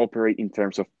don't operate in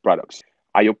terms of products.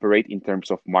 I operate in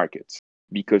terms of markets,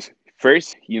 because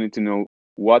first you need to know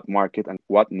what market and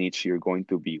what niche you're going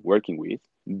to be working with.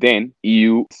 Then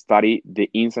you study the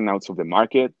ins and outs of the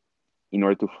market in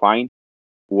order to find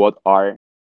what are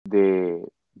the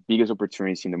biggest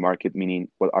opportunities in the market, meaning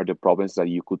what are the problems that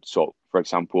you could solve. For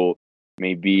example,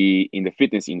 maybe in the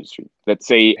fitness industry. Let's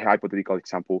say a hypothetical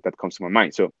example that comes to my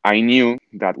mind. So I knew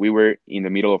that we were in the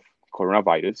middle of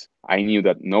coronavirus. I knew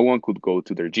that no one could go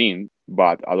to their gym,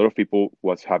 but a lot of people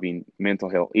was having mental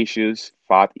health issues,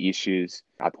 fat issues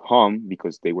at home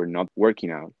because they were not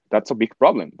working out. That's a big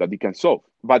problem that you can solve.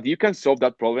 But you can solve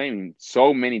that problem in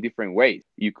so many different ways.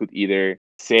 You could either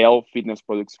sell fitness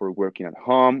products for working at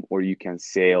home, or you can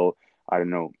sell, I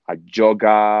don't know, a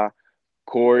yoga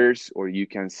course, or you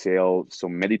can sell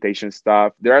some meditation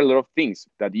stuff. There are a lot of things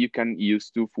that you can use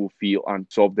to fulfill and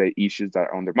solve the issues that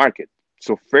are on the market.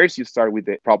 So first you start with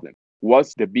the problem.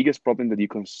 What's the biggest problem that you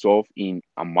can solve in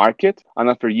a market? And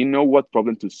after you know what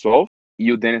problem to solve,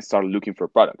 you then start looking for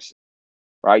products,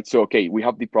 right? So, okay, we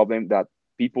have the problem that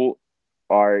people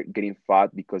are getting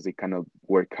fat because they cannot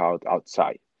work out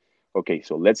outside. Okay,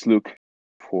 so let's look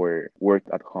for work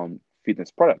at home fitness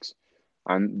products.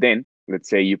 And then let's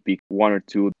say you pick one or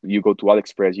two, you go to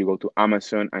AliExpress, you go to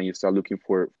Amazon, and you start looking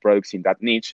for products in that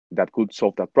niche that could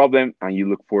solve that problem. And you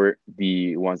look for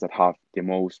the ones that have the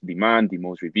most demand, the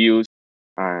most reviews,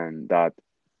 and that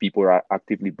people are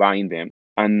actively buying them.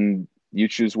 And you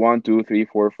choose 1, 2, 3,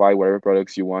 4, 5, whatever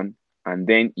products you want. And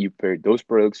then you pair those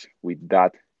products with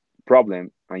that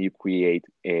problem, and you create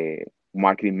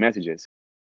marketing messages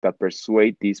that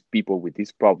persuade these people with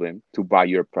this problem to buy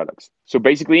your products. So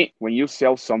basically, when you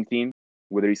sell something,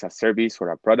 whether it's a service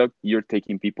or a product, you're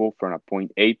taking people from a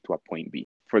point A to a point B.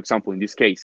 For example, in this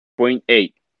case, point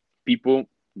A, people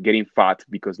getting fat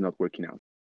because not working out.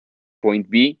 Point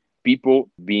B,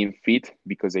 people being fit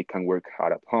because they can work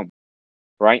out at home,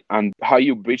 right? And how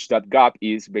you bridge that gap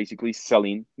is basically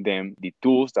selling them the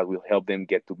tools that will help them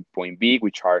get to point B,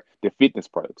 which are the fitness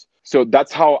products. So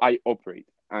that's how I operate.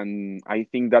 And I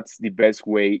think that's the best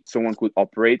way someone could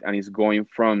operate, and is going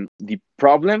from the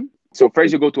problem. So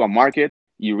first you go to a market,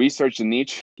 you research the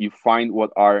niche, you find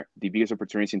what are the biggest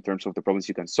opportunities in terms of the problems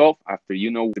you can solve. After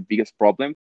you know the biggest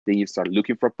problem, then you start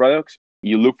looking for products.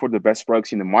 You look for the best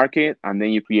products in the market, and then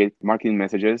you create marketing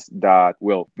messages that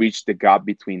will bridge the gap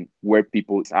between where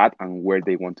people is at and where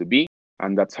they want to be.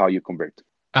 And that's how you convert.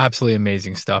 Absolutely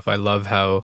amazing stuff. I love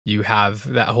how you have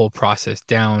that whole process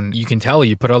down. You can tell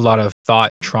you put a lot of thought,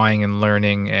 trying and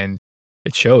learning, and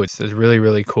it shows. It's really,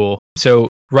 really cool. So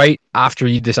right after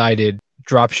you decided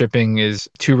drop shipping is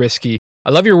too risky, I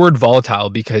love your word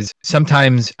volatile, because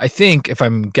sometimes, I think, if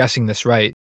I'm guessing this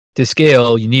right, to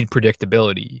scale, you need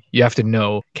predictability. You have to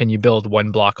know, can you build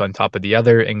one block on top of the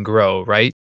other and grow,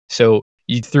 right? So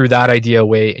You threw that idea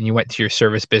away and you went to your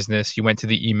service business. You went to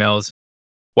the emails.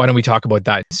 Why don't we talk about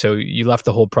that? So you left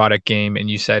the whole product game and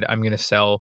you said, I'm going to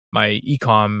sell my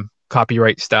ecom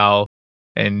copyright style.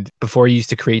 And before you used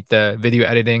to create the video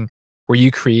editing, were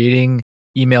you creating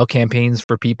email campaigns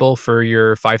for people for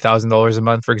your $5,000 a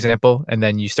month, for example? And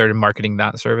then you started marketing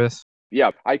that service?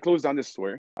 Yeah, I closed down the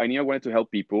store. I knew I wanted to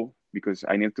help people because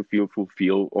I needed to feel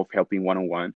fulfilled of helping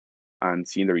one-on-one and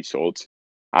seeing the results.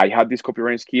 I had this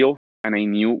copywriting skill and I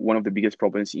knew one of the biggest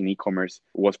problems in e-commerce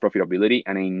was profitability.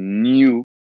 And I knew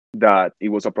that it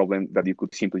was a problem that you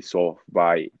could simply solve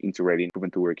by integrating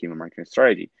proven to work email marketing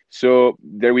strategy. So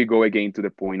there we go again to the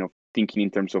point of thinking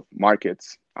in terms of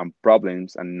markets and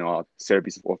problems and not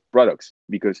services of products.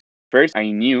 Because first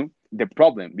I knew the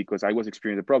problem because I was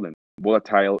experiencing the problem,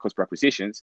 volatile cost per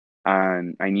acquisitions,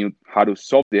 and I knew how to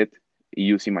solve it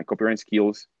using my copywriting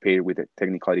skills paired with the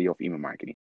technicality of email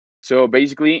marketing. So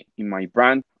basically, in my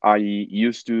brand, I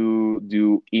used to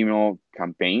do email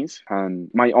campaigns, and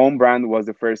my own brand was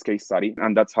the first case study,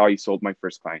 and that's how I sold my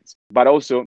first clients. But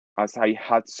also, as I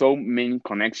had so many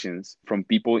connections from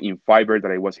people in Fiverr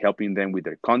that I was helping them with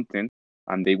their content,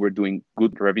 and they were doing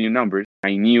good revenue numbers,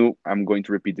 I knew I'm going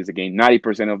to repeat this again.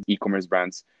 90% of e-commerce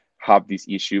brands have this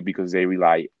issue because they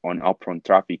rely on upfront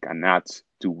traffic and ads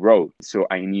to grow. So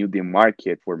I knew the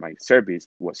market for my service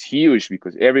was huge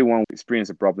because everyone experienced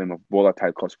a problem of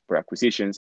volatile cost per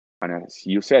acquisitions. And as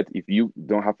you said, if you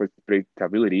don't have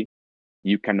predictability,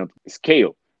 you cannot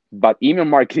scale. But email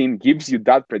marketing gives you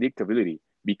that predictability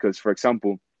because, for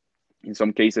example, in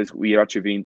some cases, we are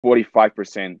achieving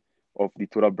 45% of the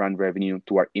total brand revenue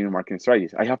to our email marketing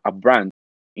strategies. I have a brand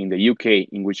in the UK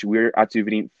in which we're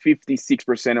achieving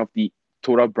 56% of the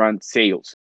total brand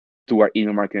sales to our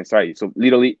email marketing strategy. So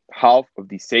literally half of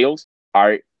the sales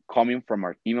are coming from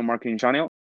our email marketing channel.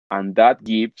 And that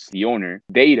gives the owner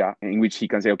data in which he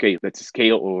can say, okay, let's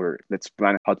scale or let's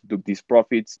plan how to do these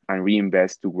profits and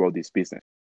reinvest to grow this business.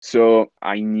 So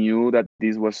I knew that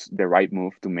this was the right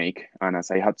move to make. And as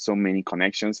I had so many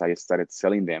connections, I started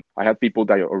selling them. I had people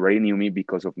that already knew me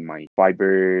because of my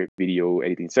Fiverr video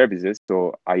editing services.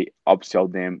 So I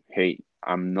upsell them, hey,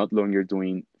 I'm not longer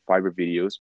doing Fiverr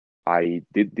videos. I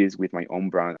did this with my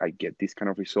own brand. I get these kind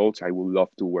of results. I would love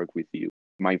to work with you.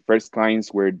 My first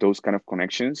clients were those kind of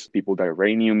connections, people that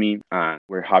already knew me and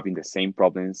were having the same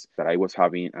problems that I was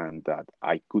having and that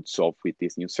I could solve with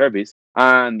this new service.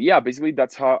 And yeah, basically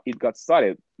that's how it got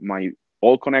started. My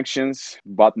old connections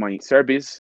bought my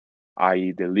service.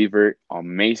 I delivered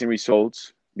amazing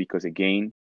results because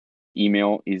again,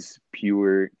 email is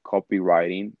pure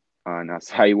copywriting. And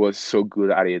as I was so good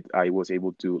at it, I was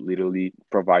able to literally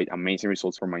provide amazing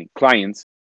results for my clients.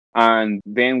 And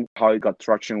then how it got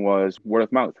traction was word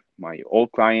of mouth. My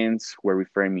old clients were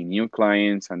referring me new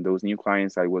clients, and those new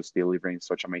clients, I was delivering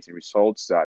such amazing results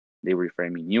that they were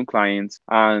referring me new clients.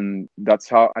 And that's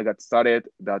how I got started.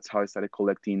 That's how I started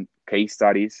collecting case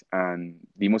studies. And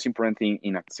the most important thing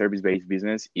in a service-based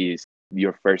business is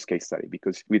your first case study,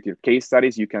 because with your case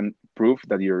studies, you can prove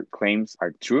that your claims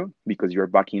are true because you're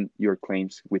backing your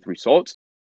claims with results.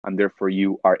 And therefore,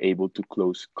 you are able to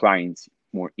close clients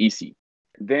more easy.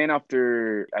 Then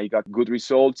after I got good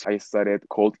results, I started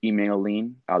cold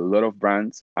emailing a lot of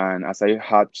brands. And as I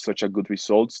had such a good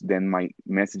results, then my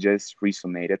messages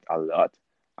resonated a lot.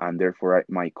 And therefore,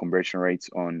 my conversion rates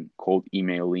on cold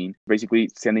emailing,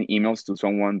 basically sending emails to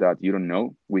someone that you don't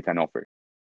know with an offer.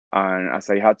 And as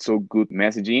I had so good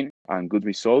messaging and good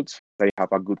results, I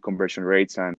have a good conversion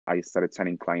rates and I started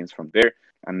signing clients from there.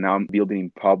 And now I'm building in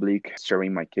public,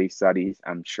 sharing my case studies,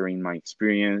 I'm sharing my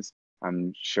experience,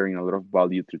 I'm sharing a lot of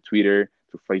value through Twitter,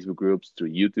 through Facebook groups, through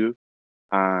YouTube.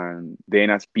 And then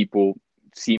as people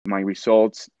see my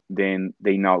results, then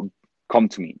they now come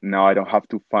to me. Now I don't have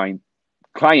to find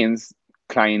clients.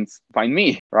 Clients find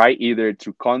me, right? Either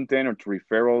through content or through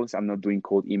referrals. I'm not doing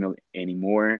cold email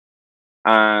anymore.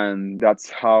 And that's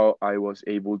how I was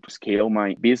able to scale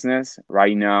my business.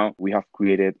 Right now, we have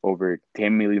created over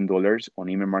 $10 million on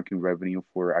email marketing revenue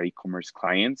for our e-commerce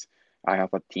clients. I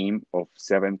have a team of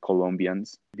 7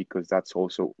 Colombians because that's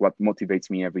also what motivates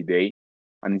me every day.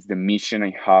 And it's the mission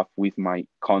I have with my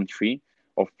country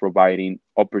of providing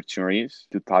opportunities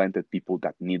to talented people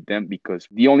that need them, because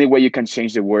the only way you can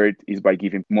change the world is by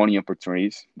giving money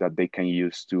opportunities that they can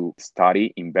use to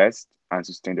study, invest, and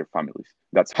sustain their families.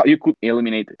 That's how you could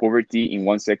eliminate poverty in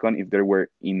 1 second if there were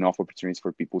enough opportunities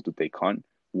for people to take on,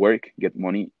 work, get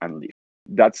money, and live.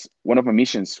 That's one of my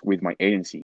missions with my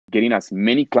agency, getting as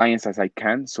many clients as I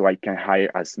can so I can hire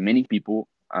as many people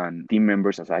and team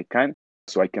members as I can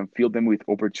so I can fill them with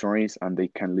opportunities and they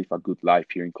can live a good life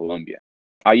here in Colombia.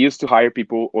 I used to hire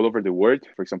people all over the world,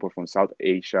 for example, from South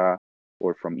Asia,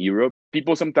 or from Europe.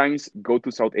 People sometimes go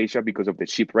to South Asia because of the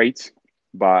cheap rates,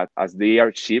 but as they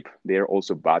are cheap, they are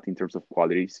also bad in terms of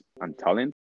qualities and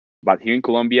talent. But here in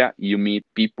Colombia, you meet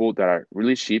people that are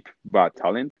really cheap but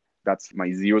talent. That's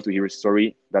my zero to hero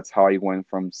story. That's how I went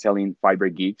from selling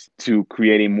Fiverr gigs to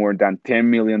creating more than $10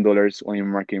 million on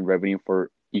marketing revenue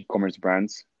for e-commerce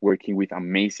brands, working with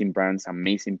amazing brands,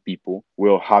 amazing people,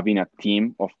 while having a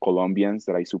team of Colombians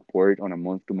that I support on a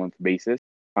month-to-month basis.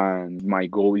 And my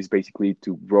goal is basically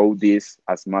to grow this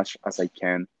as much as I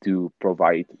can to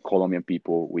provide Colombian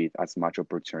people with as much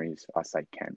opportunities as I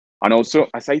can. And also,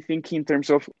 as I think in terms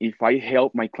of if I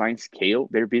help my clients scale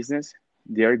their business,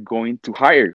 they're going to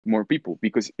hire more people,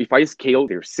 because if I scale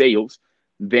their sales,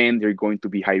 then they're going to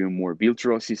be hiring more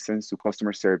virtual assistants to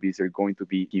customer service. They're going to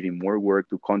be giving more work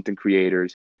to content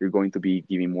creators. They're going to be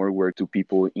giving more work to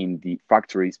people in the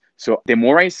factories. So the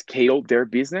more I scale their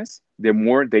business, the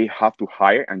more they have to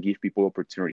hire and give people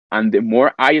opportunity. And the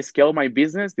more I scale my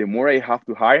business, the more I have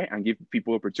to hire and give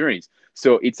people opportunities.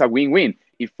 So it's a win-win.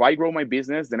 If I grow my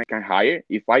business, then I can hire.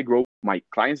 If I grow my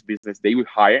clients' business, they will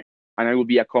hire, and I will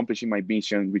be accomplishing my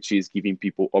mission, which is giving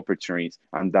people opportunities.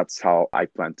 And that's how I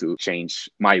plan to change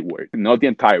my world, not the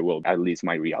entire world, at least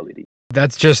my reality.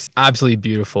 That's just absolutely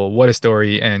beautiful. What a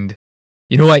story. And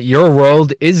you know what? Your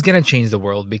world is going to change the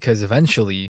world, because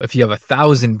eventually, if you have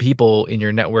 1,000 people in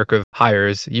your network of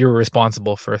hires, you're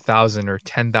responsible for 1,000 or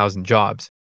 10,000 jobs.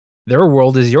 Their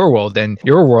world is your world, and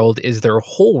your world is their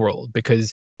whole world,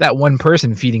 because that one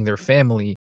person feeding their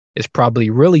family is probably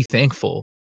really thankful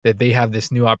that they have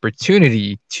this new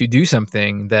opportunity to do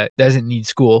something that doesn't need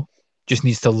school, just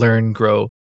needs to learn, grow.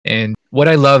 And what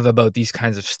I love about these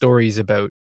kinds of stories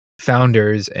about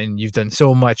founders, and you've done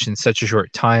so much in such a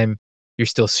short time, you're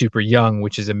still super young,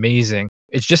 which is amazing.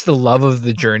 It's just the love of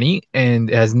the journey, and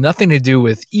it has nothing to do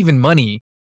with even money.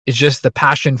 It's just the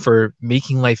passion for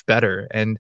making life better.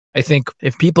 And I think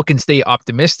if people can stay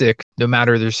optimistic no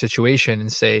matter their situation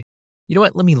and say, you know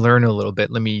what, let me learn a little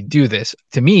bit, let me do this.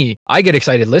 To me, I get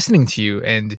excited listening to you.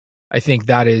 And I think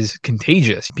that is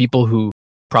contagious. People who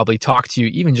probably talk to you,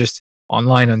 even just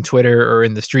online on Twitter or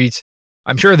in the streets,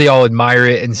 I'm sure they all admire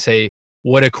it and say,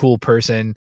 what a cool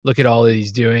person. Look at all that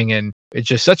he's doing. And it's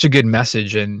just such a good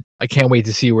message. And I can't wait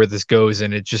to see where this goes.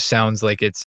 And it just sounds like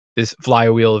it's this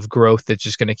flywheel of growth that's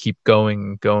just going to keep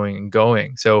going, going, and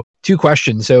going. So 2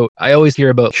 questions. So I always hear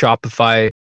about Shopify.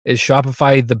 Is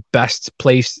Shopify the best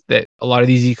place that a lot of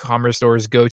these e-commerce stores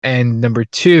go? And number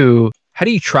 2, how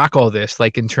do you track all this?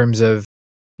 Like in terms of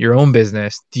your own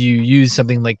business, do you use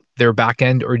something like their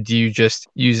backend, or do you just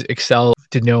use Excel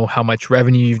to know how much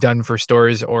revenue you've done for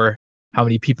stores or how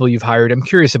many people you've hired? I'm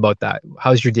curious about that.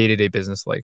 How's your day-to-day business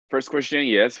like? First question,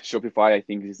 yes, Shopify, I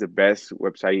think, is the best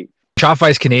website.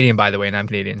 Shopify is Canadian, by the way, and I'm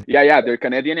Canadian. Yeah, they're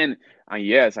Canadian. And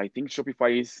yes, I think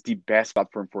Shopify is the best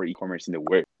platform for e-commerce in the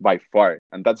world by far.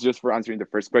 And that's just for answering the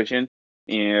first question.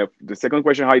 And the second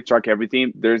question, how I track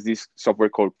everything, there's this software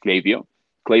called Klaviyo.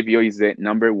 Klaviyo is the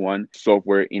 #1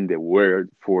 software in the world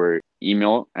for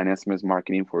email and SMS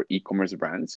marketing for e-commerce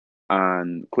brands.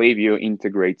 And Klaviyo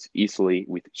integrates easily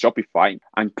with Shopify.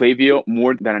 And Klaviyo,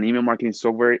 more than an email marketing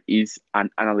software, is an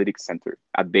analytics center,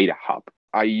 a data hub.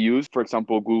 I use, for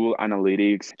example, Google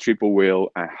Analytics, Triple Whale,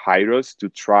 and Hyros to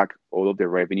track all of the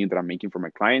revenue that I'm making for my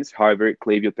clients. However,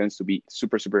 Klaviyo tends to be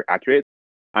super, super accurate.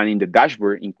 And in the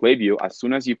dashboard in Klaviyo, as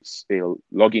soon as you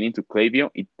log in into Klaviyo,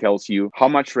 it tells you how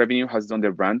much revenue has done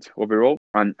the brand overall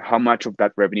and how much of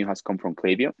that revenue has come from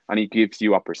Klaviyo. And it gives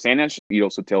you a percentage. It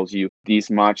also tells you this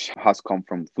much has come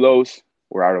from flows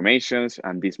or automations,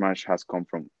 and this much has come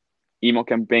from email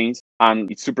campaigns. And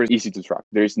it's super easy to track.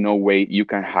 There's no way you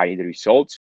can hide the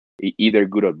results, either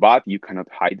good or bad. You cannot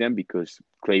hide them because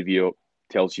Klaviyo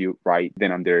tells you right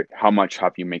then and there how much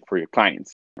have you make for your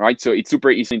clients. Right, so it's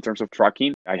super easy in terms of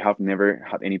tracking. I have never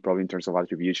had any problem in terms of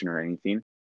attribution or anything.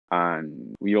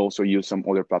 And we also use some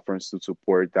other platforms to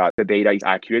support that the data is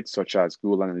accurate, such as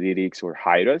Google Analytics or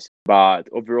Hyros. But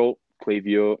overall,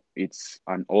 Klaviyo, it's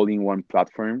an all-in-one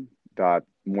platform that,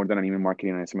 more than an email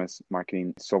marketing and SMS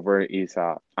marketing software, is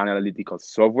an analytical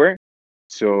software.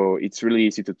 So it's really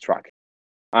easy to track.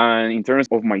 And in terms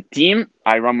of my team,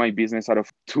 I run my business out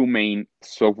of 2 main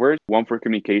softwares, one for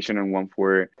communication and one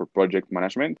for project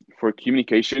management. For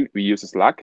communication, we use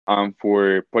Slack. And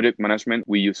for project management,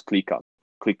 we use ClickUp.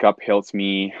 ClickUp helps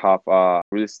me have a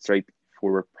really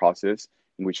straightforward process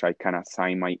in which I can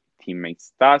assign my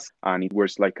teammates tasks, and it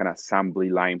works like an assembly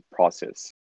line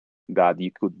process that you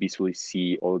could visually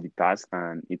see all the tasks,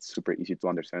 and it's super easy to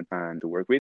understand and to work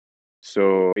with.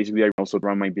 So basically, I also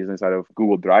run my business out of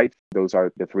Google Drive. Those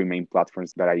are the 3 main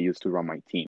platforms that I use to run my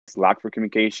team. Slack for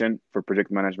communication. For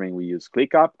project management, we use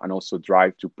ClickUp, and also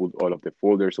Drive to put all of the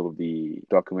folders, all of the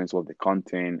documents, all of the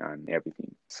content and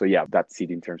everything. So yeah, that's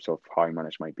it in terms of how I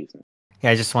manage my business.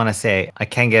 Yeah, I just want to say I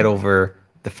can't get over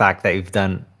the fact that you've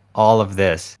done all of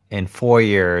this in 4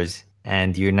 years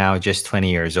and you're now just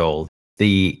 20 years old.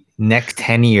 The next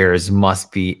 10 years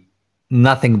must be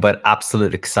nothing but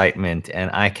absolute excitement.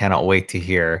 And I cannot wait to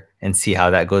hear and see how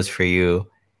that goes for you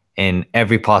in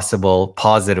every possible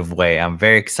positive way. I'm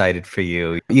very excited for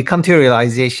you. You come to a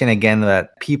realization again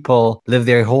that people live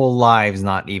their whole lives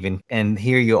not even, and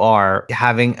here you are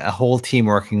having a whole team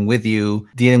working with you,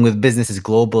 dealing with businesses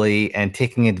globally and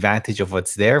taking advantage of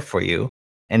what's there for you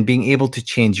and being able to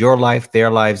change your life,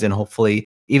 their lives, and hopefully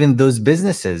even those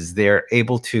businesses, they're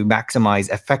able to maximize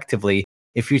effectively.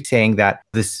 If you're saying that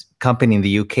this company in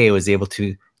the UK was able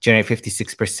to generate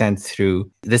 56% through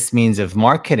this means of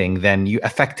marketing, then you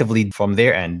effectively from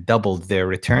their end doubled their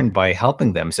return by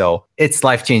helping them. So it's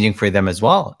life-changing for them as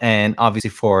well. And obviously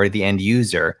for the end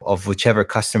user of whichever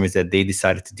customers that they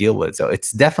decided to deal with. So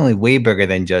it's definitely way bigger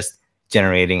than just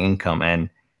generating income. And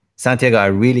Santiago, I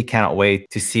really cannot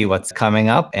wait to see what's coming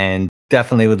up and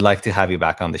definitely would like to have you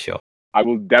back on the show. I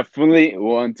will definitely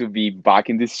want to be back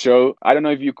in this show. I don't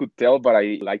know if you could tell, but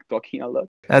I like talking a lot.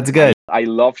 That's good. I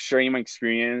love sharing my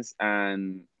experience,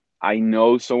 and I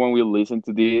know someone will listen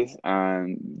to this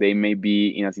and they may be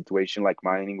in a situation like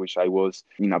mine, in which I was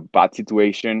in a bad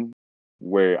situation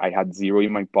where I had zero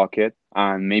in my pocket.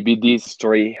 And maybe this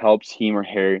story helps him or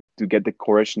her to get the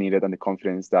courage needed and the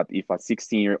confidence that if a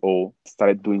 16-year-old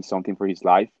started doing something for his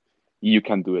life, you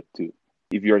can do it too.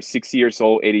 If you're 60 years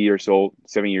old, 80 years old,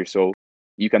 70 years old,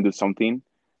 you can do something.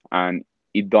 And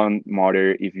it don't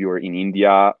matter if you're in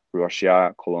India,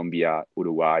 Russia, Colombia,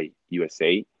 Uruguay,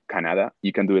 USA, Canada.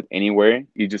 You can do it anywhere.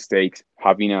 It just takes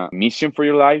having a mission for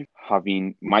your life,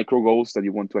 having micro goals that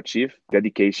you want to achieve,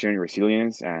 dedication,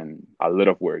 resilience, and a lot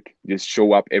of work. Just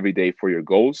show up every day for your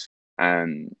goals.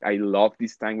 And I love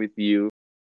this time with you.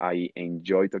 I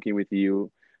enjoy talking with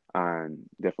you. And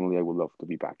definitely, I would love to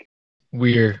be back.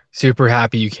 We're super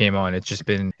happy you came on. It's just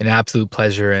been an absolute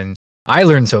pleasure. And I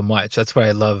learned so much. That's what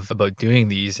I love about doing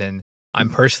these. And I'm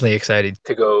personally excited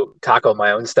to go tackle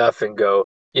my own stuff and go,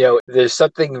 there's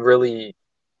something really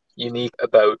unique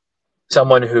about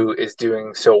someone who is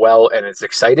doing so well and is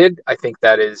excited. I think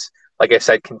that is, like I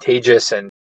said, contagious. And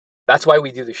that's why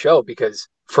we do the show, because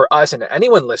for us and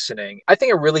anyone listening, I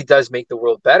think it really does make the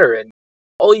world better. And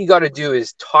all you got to do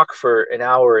is talk for an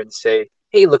hour and say,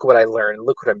 hey, look what I learned,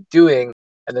 look what I'm doing.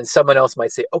 And then someone else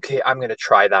might say, okay, I'm going to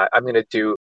try that. I'm going to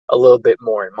do a little bit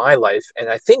more in my life. And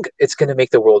I think it's going to make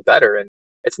the world better. And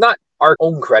it's not our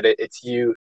own credit. It's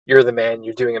you. You're the man.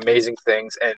 You're doing amazing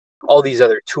things. And all these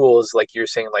other tools, like you're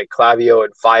saying, like Klaviyo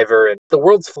and Fiverr. And the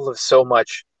world's full of so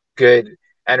much good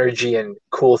energy and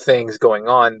cool things going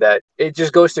on that it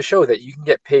just goes to show that you can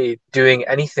get paid doing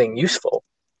anything useful.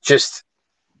 Just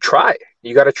try.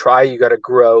 You got to try. You got to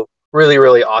grow. Really,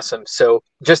 really awesome. So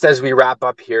just as we wrap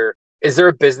up here, is there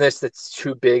a business that's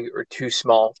too big or too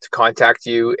small to contact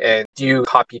you? And do you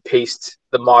copy paste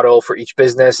the model for each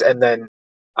business? And then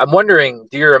I'm wondering,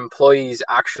 do your employees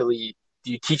actually,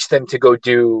 do you teach them to go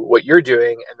do what you're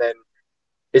doing? And then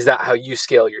is that how you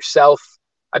scale yourself?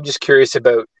 I'm just curious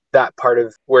about that part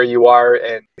of where you are,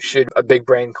 and should a big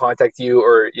brand contact you,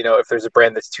 or, if there's a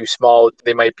brand that's too small,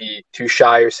 they might be too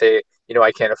shy or say,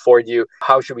 I can't afford you.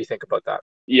 How should we think about that?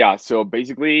 Yeah, so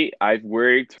basically, I've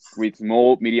worked with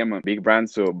small, medium, and big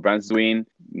brands. So brands doing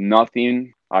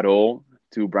nothing at all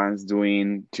to brands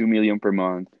doing 2 million per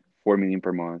month, 4 million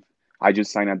per month. I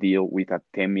just signed a deal with a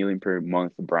 10 million per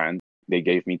month brand. They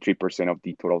gave me 3% of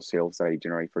the total sales that I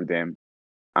generate for them.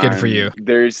 Good for you.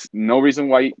 There's no reason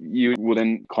why you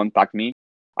wouldn't contact me.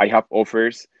 I have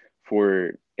offers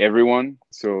for everyone.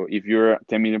 So if you're a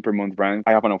 10 million per month brand,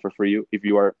 I have an offer for you. If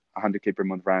you are 100K per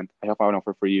month brand, I have an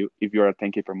offer for you. If you're a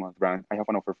 10K per month brand, I have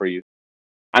an offer for you.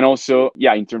 And also,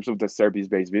 yeah, in terms of the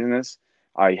service-based business,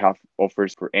 I have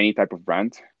offers for any type of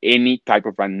brand. Any type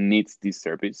of brand needs this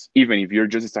service. Even if you're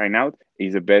just starting out,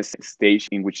 it's the best stage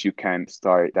in which you can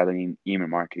start dabbling in email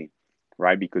marketing,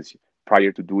 right? Because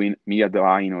prior to doing media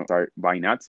buying or start buying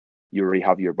ads, you already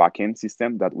have your backend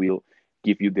system that will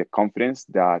give you the confidence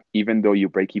that even though you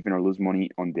break even or lose money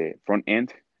on the front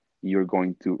end, you're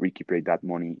going to recuperate that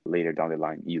money later down the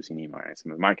line using email and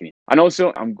SMS marketing. And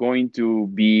also, I'm going to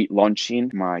be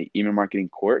launching my email marketing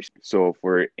course. So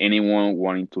for anyone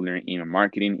wanting to learn email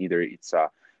marketing, either it's a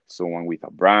someone with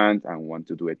a brand and want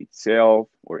to do it itself,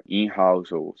 or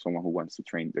in-house, or someone who wants to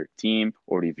train their team,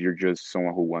 or if you're just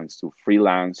someone who wants to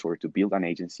freelance or to build an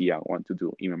agency and want to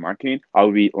do email marketing,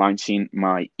 I'll be launching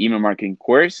my email marketing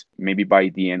course maybe by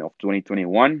the end of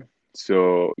 2021.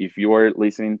 So if you are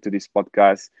listening to this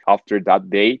podcast after that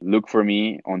day, look for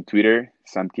me on Twitter,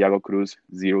 Santiago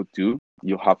Cruz02.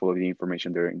 You'll have all of the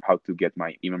information there on how to get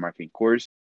my email marketing course.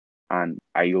 And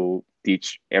I'll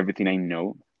teach everything I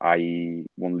know. I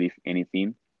won't leave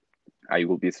anything. I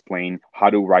will be explaining how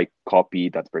to write copy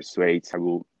that persuades. I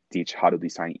will teach how to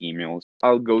design emails.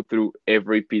 I'll go through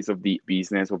every piece of the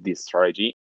business of this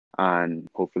strategy. And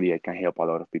hopefully I can help a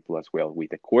lot of people as well with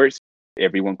the course.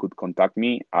 Everyone could contact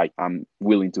me. I am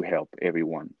willing to help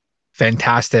everyone.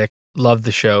 Fantastic. Love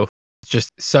the show.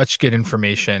 Just such good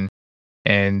information.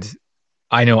 And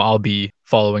I know I'll be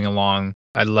following along.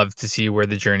 I'd love to see where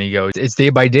the journey goes. It's day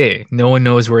by day. No one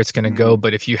knows where it's going to go.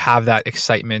 But if you have that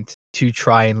excitement to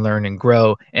try and learn and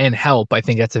grow and help, I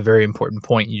think that's a very important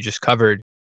point you just covered,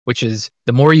 which is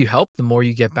the more you help, the more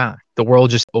you get back. The world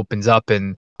just opens up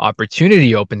and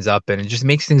opportunity opens up, and it just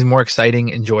makes things more exciting,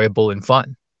 enjoyable, and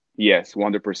fun. Yes,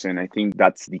 100%. I think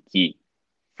that's the key.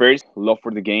 First, love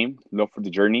for the game, love for the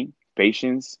journey,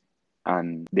 patience,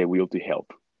 and the will to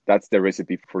help. That's the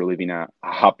recipe for living a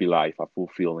happy life, a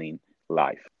fulfilling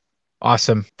life.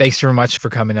 Awesome. Thanks very much for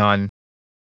coming on.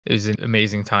 It was an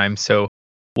amazing time. So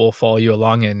we'll follow you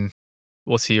along and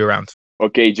we'll see you around.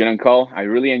 Okay, John and Carl, I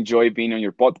really enjoy being on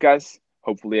your podcast.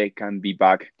 Hopefully I can be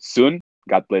back soon.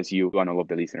 God bless you and all of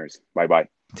the listeners. Bye-bye.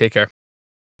 Take care.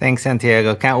 Thanks,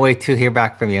 Santiago. Can't wait to hear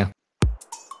back from you.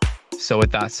 So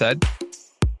with that said,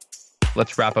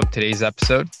 let's wrap up today's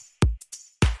episode.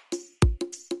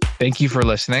 Thank you for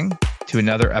listening to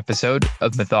another episode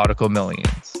of Methodical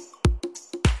Millions,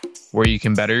 where you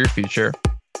can better your future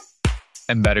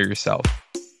and better yourself.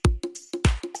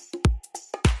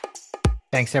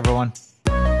 Thanks, everyone.